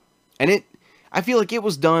 And I feel like it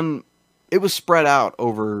was done, it was spread out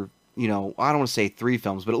over, I don't want to say 3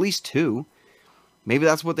 films, but at least 2. Maybe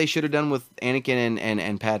that's what they should have done with Anakin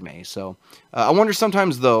and Padme. So I wonder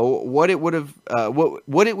sometimes, though, what it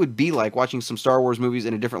would be like watching some Star Wars movies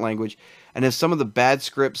in a different language, and if some of the bad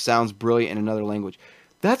script sounds brilliant in another language.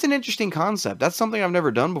 That's an interesting concept. That's something I've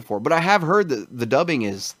never done before, but I have heard that the dubbing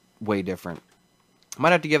is way different. I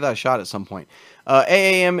might have to give that a shot at some point.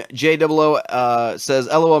 AAMJ00 says,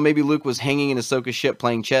 LOL, maybe Luke was hanging in Ahsoka's ship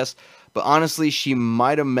playing chess, but honestly, she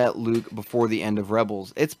might have met Luke before the end of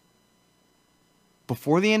Rebels. It's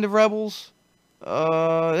before the end of Rebels?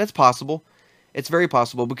 That's possible. It's very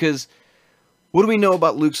possible, because what do we know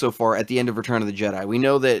about Luke so far at the end of Return of the Jedi? We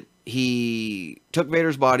know that he took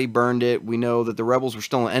Vader's body, burned it. We know that the rebels were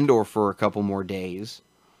still in Endor for a couple more days.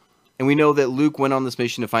 And we know that Luke went on this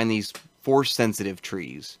mission to find these Force-sensitive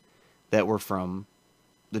trees that were from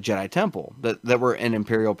the Jedi Temple, that were in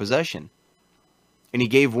Imperial possession. And he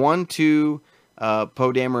gave one to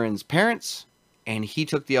Poe Dameron's parents, and he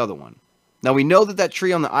took the other one. Now, we know that that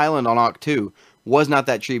tree on the island on Ahch-To was not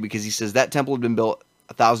that tree, because he says that temple had been built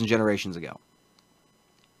 1,000 generations ago.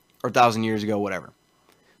 Or 1,000 years ago, whatever.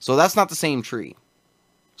 So that's not the same tree.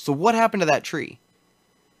 So what happened to that tree?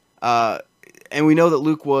 And we know that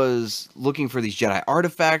Luke was looking for these Jedi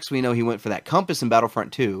artifacts. We know he went for that compass in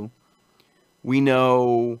Battlefront 2. We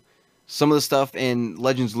know some of the stuff in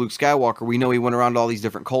Legends of Luke Skywalker. We know he went around to all these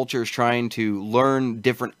different cultures trying to learn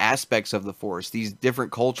different aspects of the Force. These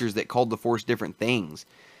different cultures that called the Force different things.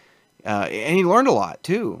 And he learned a lot,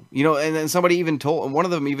 too. You know, and then one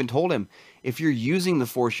of them even told him, if you're using the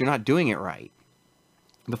Force, you're not doing it right.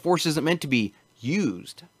 The Force isn't meant to be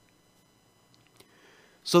used.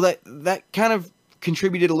 So that kind of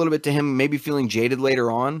contributed a little bit to him maybe feeling jaded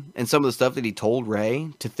later on, and some of the stuff that he told Rey,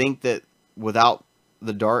 to think that without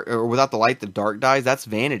the light, the dark dies. That's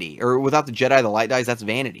vanity. Or without the Jedi, the light dies. That's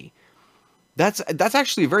vanity. That's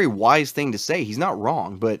actually a very wise thing to say. He's not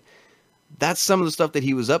wrong, but that's some of the stuff that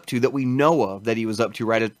he was up to, that we know of, that he was up to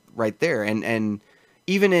right there. And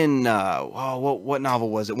even in what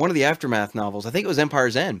novel was it? One of the Aftermath novels. I think it was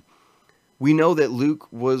Empire's End. We know that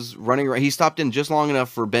Luke was running around. He stopped in just long enough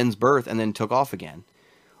for Ben's birth and then took off again.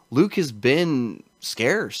 Luke has been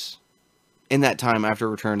scarce in that time after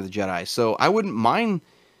Return of the Jedi. So I wouldn't mind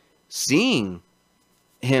seeing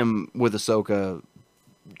him with Ahsoka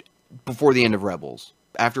before the end of Rebels.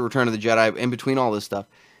 After Return of the Jedi, in between all this stuff.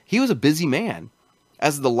 He was a busy man.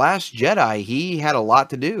 As the last Jedi, he had a lot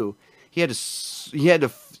to do. He had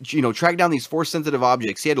to track down these Force-sensitive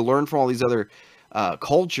objects. He had to learn from all these other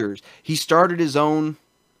cultures. He started his own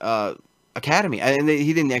academy, and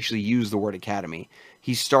he didn't actually use the word academy.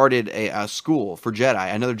 He started a school for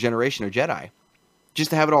Jedi, another generation of Jedi, just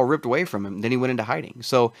to have it all ripped away from him. Then he went into hiding.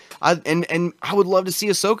 So I would love to see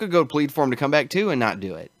Ahsoka go plead for him to come back too, and not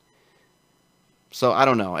do it. So I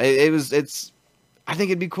don't know. I think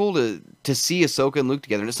it'd be cool to see Ahsoka and Luke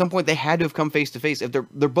together. And at some point, they had to have come face to face. If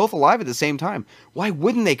they're both alive at the same time, why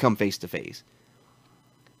wouldn't they come face to face?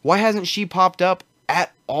 Why hasn't she popped up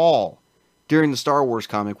at all during the Star Wars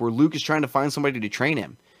comic where Luke is trying to find somebody to train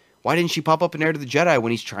him? Why didn't she pop up in Heir to the Jedi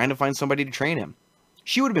when he's trying to find somebody to train him?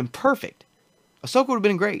 She would have been perfect. Ahsoka would have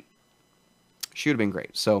been great. She would have been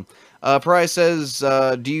great. So, Pariah says,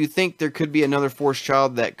 do you think there could be another Force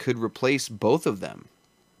child that could replace both of them?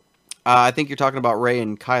 I think you're talking about Rey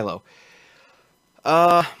and Kylo.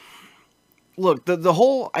 Look, the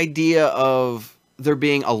whole idea of there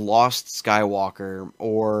being a lost Skywalker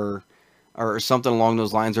or something along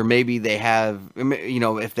those lines, or maybe they have,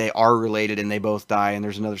 if they are related and they both die and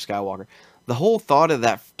there's another Skywalker. The whole thought of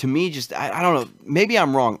that, to me, just, I don't know, maybe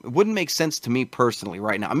I'm wrong. It wouldn't make sense to me personally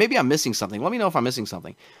right now. Maybe I'm missing something. Let me know if I'm missing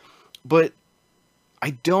something. But I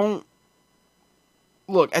don't,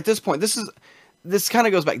 look, at this point, this kind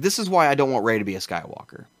of goes back. This is why I don't want Rey to be a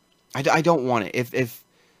Skywalker. I don't want it. If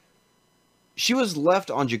she was left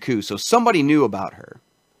on Jakku, so somebody knew about her.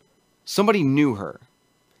 Somebody knew her.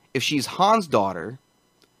 If she's Han's daughter,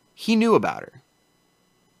 he knew about her.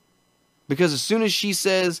 Because as soon as she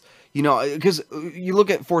says, because you look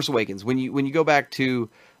at Force Awakens, when you go back to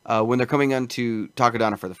when they're coming onto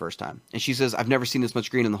Takodana for the first time, and she says, I've never seen this much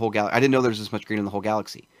green in the whole galaxy. I didn't know there was this much green in the whole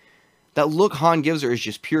galaxy. That look Han gives her is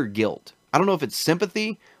just pure guilt. I don't know if it's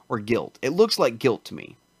sympathy or guilt. It looks like guilt to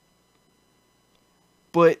me.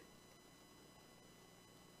 But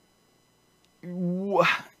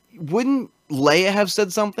wouldn't Leia have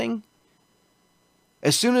said something?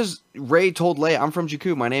 As soon as Rey told Leia, I'm from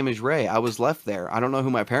Jakku, my name is Rey, I was left there, I don't know who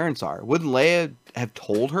my parents are. Wouldn't Leia have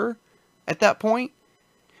told her at that point?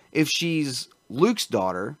 If she's Luke's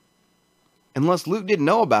daughter, unless Luke didn't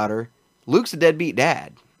know about her, Luke's a deadbeat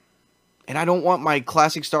dad. And I don't want my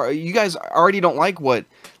classic Star... You guys already don't like what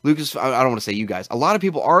Lucas... I don't want to say you guys. A lot of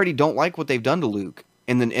people already don't like what they've done to Luke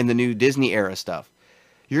in the new Disney era stuff.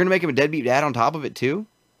 You're going to make him a deadbeat dad on top of it too?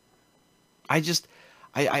 I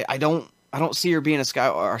don't see her being a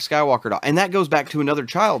Skywalker doll. And that goes back to another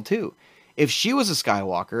child too. If she was a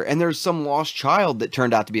Skywalker and there's some lost child that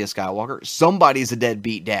turned out to be a Skywalker, somebody's a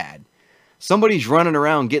deadbeat dad. Somebody's running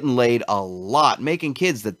around getting laid a lot, making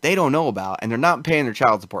kids that they don't know about, and they're not paying their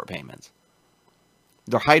child support payments.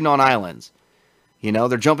 They're hiding on islands.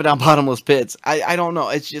 They're jumping down bottomless pits. I don't know.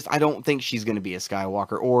 It's just, I don't think she's going to be a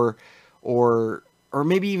Skywalker. or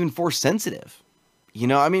maybe even force sensitive. You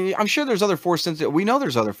know, I mean, I'm sure there's other force sensitive. We know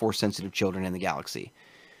there's other force sensitive children in the galaxy.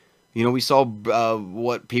 You know, we saw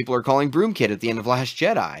what people are calling Broom Kid at the end of Last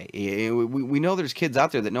Jedi. We know there's kids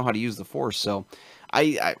out there that know how to use the Force. So,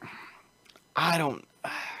 I don't.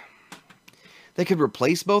 They could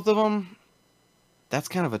replace both of them. That's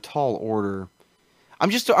kind of a tall order.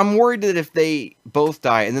 I'm worried that if they both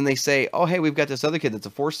die and then they say, "Oh, hey, we've got this other kid that's a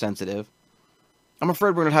Force sensitive," I'm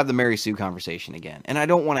afraid we're gonna have the Mary Sue conversation again, and I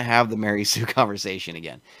don't want to have the Mary Sue conversation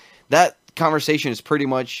again. That conversation is pretty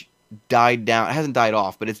much died down. It hasn't died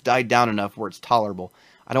off, but it's died down enough where it's tolerable.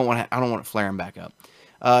 I don't want it flaring back up.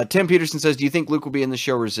 Tim Peterson says, "Do you think Luke will be in the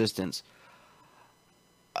show Resistance?"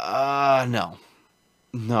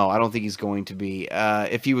 No, I don't think he's going to be.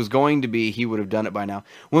 If he was going to be, he would have done it by now.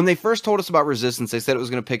 When they first told us about Resistance, they said it was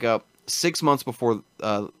going to pick up 6 months before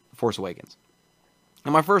Force Awakens.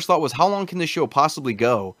 And my first thought was, how long can this show possibly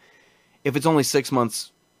go if it's only 6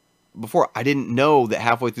 months before? I didn't know that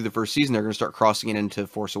halfway through the first season they're going to start crossing it into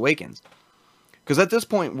Force Awakens. Because at this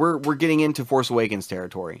point, we're getting into Force Awakens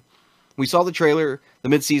territory. We saw the trailer, the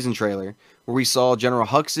mid-season trailer, where we saw General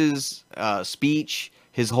Hux's speech,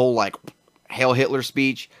 his whole, like, Hail Hitler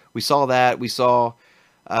speech. We saw that. We saw...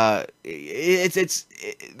 it's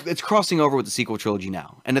crossing over with the sequel trilogy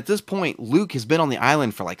now. And at this point, Luke has been on the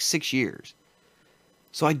island for, like, 6 years.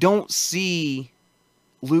 So I don't see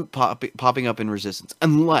Luke popping up in Resistance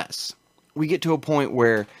unless we get to a point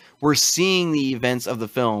where we're seeing the events of the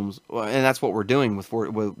films, and that's what we're doing with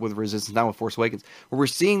Resistance, now with Force Awakens, where we're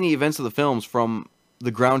seeing the events of the films from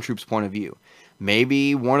the ground troops' point of view.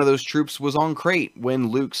 Maybe one of those troops was on Crate when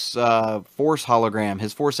Luke's Force hologram,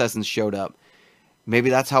 his Force essence, showed up. Maybe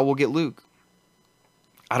that's how we'll get Luke.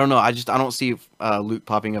 I don't know. I don't see Luke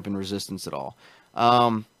popping up in Resistance at all.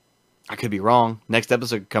 I could be wrong. Next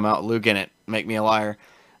episode could come out, Luke in it. Make me a liar.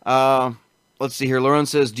 Let's see here. Lauren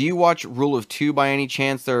says, "Do you watch Rule of Two by any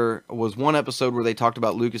chance? There was one episode where they talked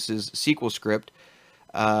about Lucas's sequel script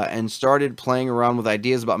and started playing around with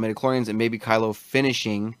ideas about midichlorians and maybe Kylo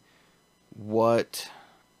finishing what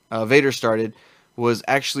Vader started, was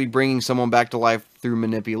actually bringing someone back to life through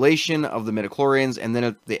manipulation of the midichlorians, and then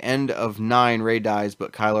at the end of 9, Rey dies,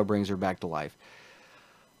 but Kylo brings her back to life."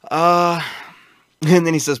 And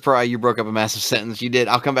then he says, "Pry, you broke up a massive sentence." You did.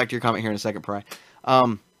 I'll come back to your comment here in a second, Pry.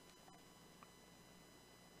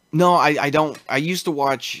 No, I don't. I used to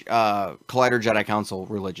watch Collider Jedi Council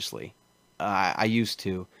religiously. I used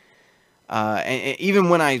to. And even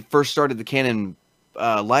when I first started the canon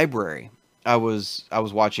library, I was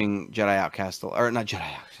watching Jedi Outcast, or not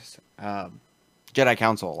Jedi Outcast, Jedi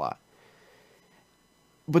Council a lot.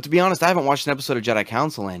 But to be honest, I haven't watched an episode of Jedi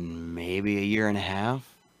Council in maybe a year and a half.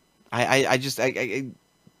 I just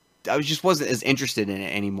wasn't as interested in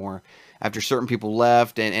it anymore after certain people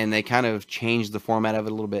left and they kind of changed the format of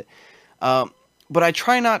it a little bit. But I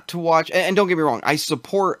try not to watch, and don't get me wrong, I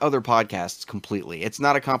support other podcasts completely. It's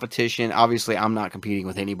not a competition. Obviously, I'm not competing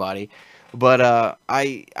with anybody, but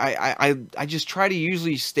I just try to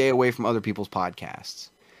usually stay away from other people's podcasts.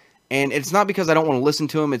 And it's not because I don't want to listen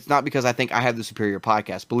to them. It's not because I think I have the superior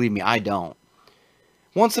podcast. Believe me, I don't.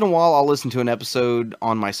 Once in a while, I'll listen to an episode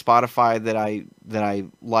on my Spotify that I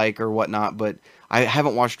like or whatnot, but I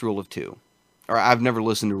haven't watched Rule of Two, or I've never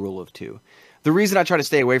listened to Rule of Two. The reason I try to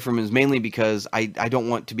stay away from it is mainly because I don't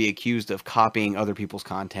want to be accused of copying other people's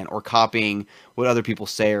content or copying what other people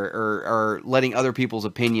say or letting other people's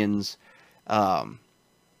opinions. I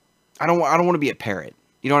don't want to be a parrot.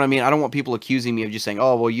 You know what I mean? I don't want people accusing me of just saying,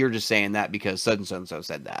 "Oh, well, you're just saying that because so and so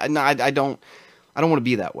said that." No, I don't want to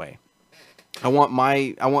be that way. I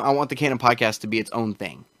want the Canon Podcast to be its own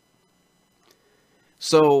thing.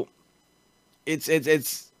 So it's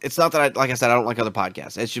not that like I said, I don't like other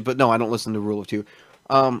podcasts. It's just, but no, I don't listen to Rule of Two.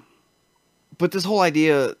 But this whole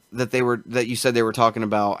idea that you said they were talking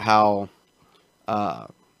about how they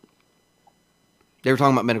were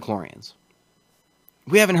talking about midichlorians.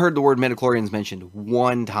 We haven't heard the word midichlorians mentioned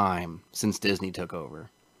one time since Disney took over.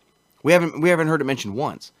 We haven't heard it mentioned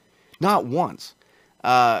once. Not once.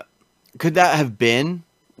 Could that have been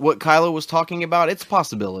what Kylo was talking about? It's a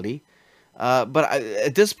possibility. But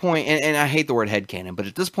at this point, and I hate the word headcanon, but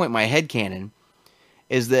at this point, my headcanon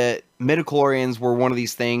is that midichlorians were one of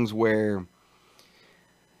these things where,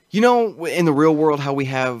 you know, in the real world, how we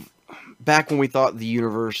have, back when we thought the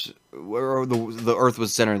universe, or the Earth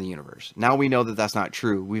was the center of the universe. Now we know that that's not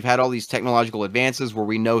true. We've had all these technological advances where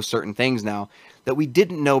we know certain things now that we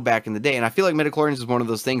didn't know back in the day. And I feel like midichlorians is one of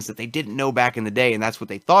those things that they didn't know back in the day, and that's what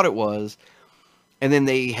they thought it was. and then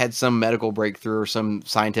they had some medical breakthrough or some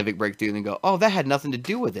scientific breakthrough, and they go, "Oh, that had nothing to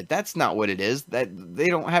do with it. That's not what it is. That they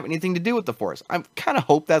don't have anything to do with the Force." I kind of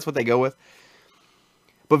hope that's what they go with.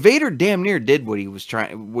 But Vader damn near did what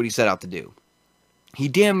he set out to do. He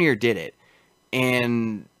damn near did it,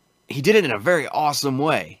 and he did it in a very awesome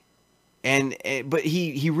way. But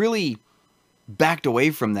he really backed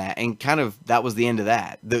away from that, and kind of that was the end of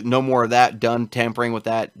that. No more of that. Done tampering with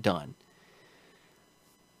that. Done.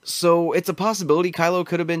 So it's a possibility Kylo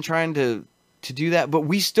could have been trying to do that, but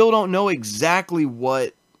we still don't know exactly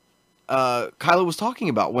what Kylo was talking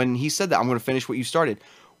about when he said that. I'm going to finish what you started.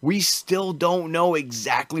 We still don't know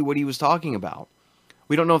exactly what he was talking about.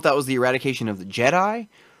 We don't know if that was the eradication of the Jedi,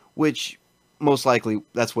 which most likely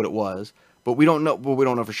that's what it was, but we don't know. Well, we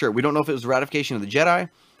don't know for sure. We don't know if it was the ratification of the Jedi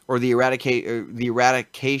or the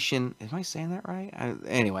eradication. Am I saying that right?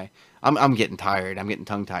 Anyway, I'm getting tired. I'm getting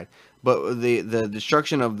tongue tied. But the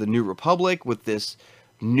destruction of the New Republic with this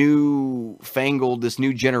new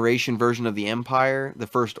generation version of the Empire, the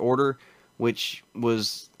First Order, which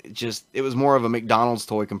was it was more of a McDonald's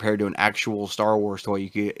toy compared to an actual Star Wars toy.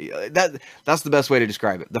 That's the best way to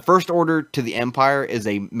describe it. The First Order to the Empire is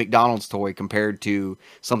a McDonald's toy compared to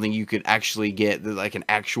something you could actually get, like an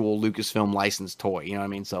actual Lucasfilm licensed toy. You know what I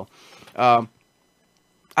mean? So, I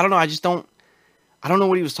don't know. I don't know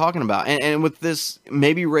what he was talking about. And with this,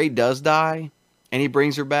 maybe Rey does die and he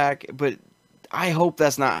brings her back, but I hope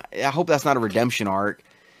that's not a redemption arc.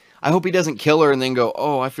 I hope he doesn't kill her and then go,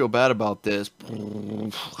 "Oh, I feel bad about this.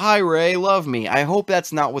 Hi, Rey, love me." I hope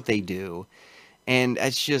that's not what they do. And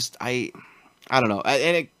it's just, I don't know.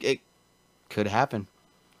 And it could happen.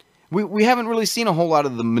 We haven't really seen a whole lot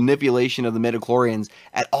of the manipulation of the midichlorians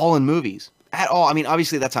at all in movies. At all. I mean,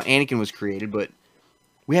 obviously that's how Anakin was created, but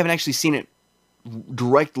we haven't actually seen it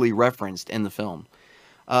directly referenced in the film.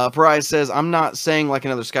 Pariah says, "I'm not saying like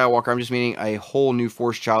another Skywalker. I'm just meaning a whole new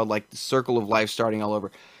Force child, like the circle of life starting all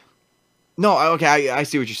over." No, okay, I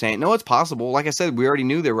see what you're saying. No, it's possible. Like I said, we already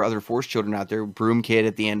knew there were other Force children out there. Broom Kid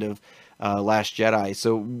at the end of Last Jedi.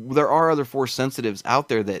 So there are other Force sensitives out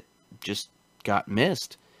there that just got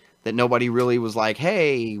missed. That nobody really was like,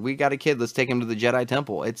 "Hey, we got a kid. Let's take him to the Jedi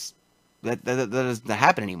Temple." That doesn't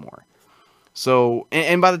happen anymore. So,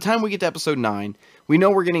 and by the time we get to Episode 9, we know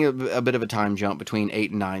we're getting a bit of a time jump between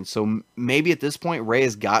 8 and 9. So maybe at this point, Rey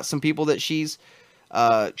has got some people that she's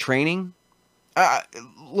training.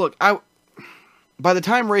 Look, by the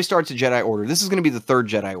time Rey starts a Jedi Order, this is going to be the third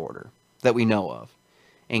Jedi Order that we know of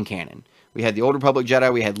in canon. We had the Old Republic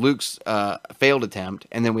Jedi, we had Luke's failed attempt,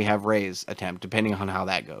 and then we have Rey's attempt, depending on how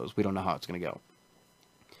that goes. We don't know how it's going to go.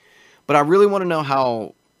 But I really want to know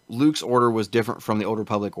how Luke's order was different from the Old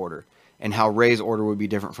Republic Order, and how Rey's order would be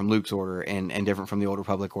different from Luke's order and different from the Old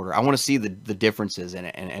Republic Order. I want to see the differences in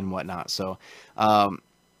it and whatnot. So,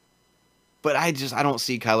 but I don't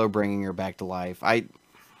see Kylo bringing her back to life. I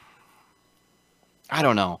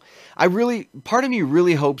don't know. Part of me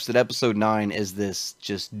really hopes that Episode 9 is this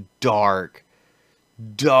just dark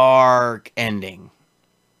ending.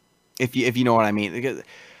 If you know what I mean. Because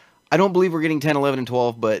I don't believe we're getting 10, 11, and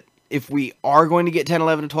 12, but if we are going to get 10,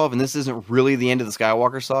 11, and 12, and this isn't really the end of the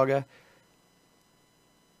Skywalker saga,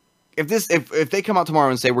 if they come out tomorrow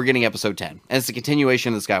and say we're getting Episode 10, and it's a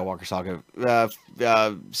continuation of the Skywalker saga,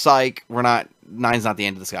 psych, 9's not the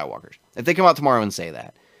end of the Skywalkers. If they come out tomorrow and say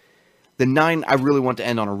that, the 9, I really want to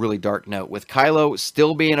end on a really dark note, with Kylo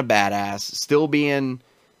still being a badass, still being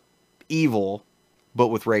evil, but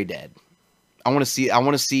with Rey dead. I want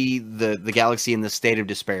to see the galaxy in this state of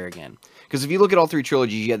despair again. Because if you look at all three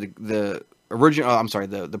trilogies, you had the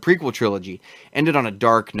prequel trilogy ended on a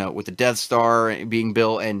dark note with the Death Star being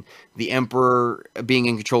built and the Emperor being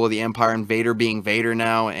in control of the Empire and Vader being Vader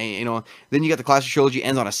now. And, then you got the Classic Trilogy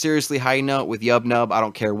ends on a seriously high note with Yub Nub. I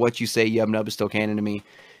don't care what you say, Yub Nub is still canon to me.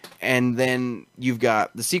 And then you've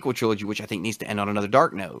got the sequel trilogy, which I think needs to end on another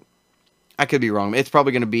dark note. I could be wrong. It's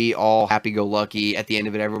probably going to be all happy-go-lucky. At the end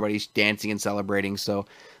of it, everybody's dancing and celebrating. So,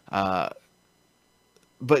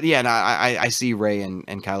 but yeah, I see Rey and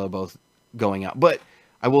Kylo both going out. But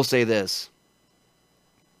I will say this.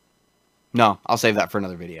 No, I'll save that for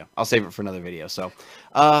another video. I'll save it for another video. So,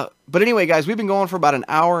 but anyway, guys, we've been going for about an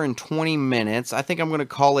hour and 20 minutes. I think I'm going to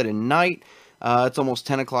call it a night. It's almost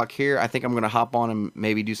 10 o'clock here. I think I'm going to hop on and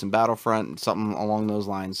maybe do some Battlefront, something along those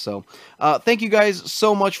lines. So, thank you guys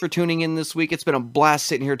so much for tuning in this week. It's been a blast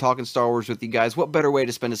sitting here talking Star Wars with you guys. What better way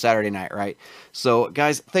to spend a Saturday night, right? So,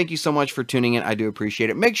 guys, thank you so much for tuning in. I do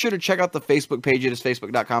appreciate it. Make sure to check out the Facebook page. It is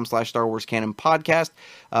facebook.com/Star Wars Canon Podcast.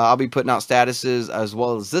 I'll be putting out statuses as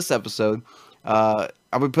well as this episode. I'll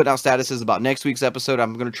be putting out statuses about next week's episode.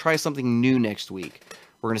 I'm going to try something new next week.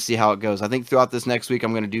 We're going to see how it goes. I think throughout this next week,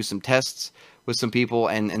 I'm going to do some tests with some people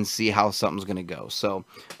and see how something's going to go. So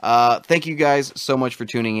thank you guys so much for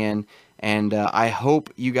tuning in. And I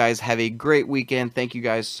hope you guys have a great weekend. Thank you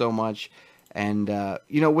guys so much. And,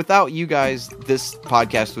 without you guys, this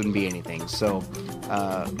podcast wouldn't be anything. So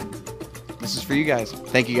this is for you guys.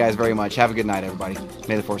 Thank you guys very much. Have a good night, everybody.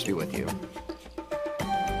 May the Force be with you.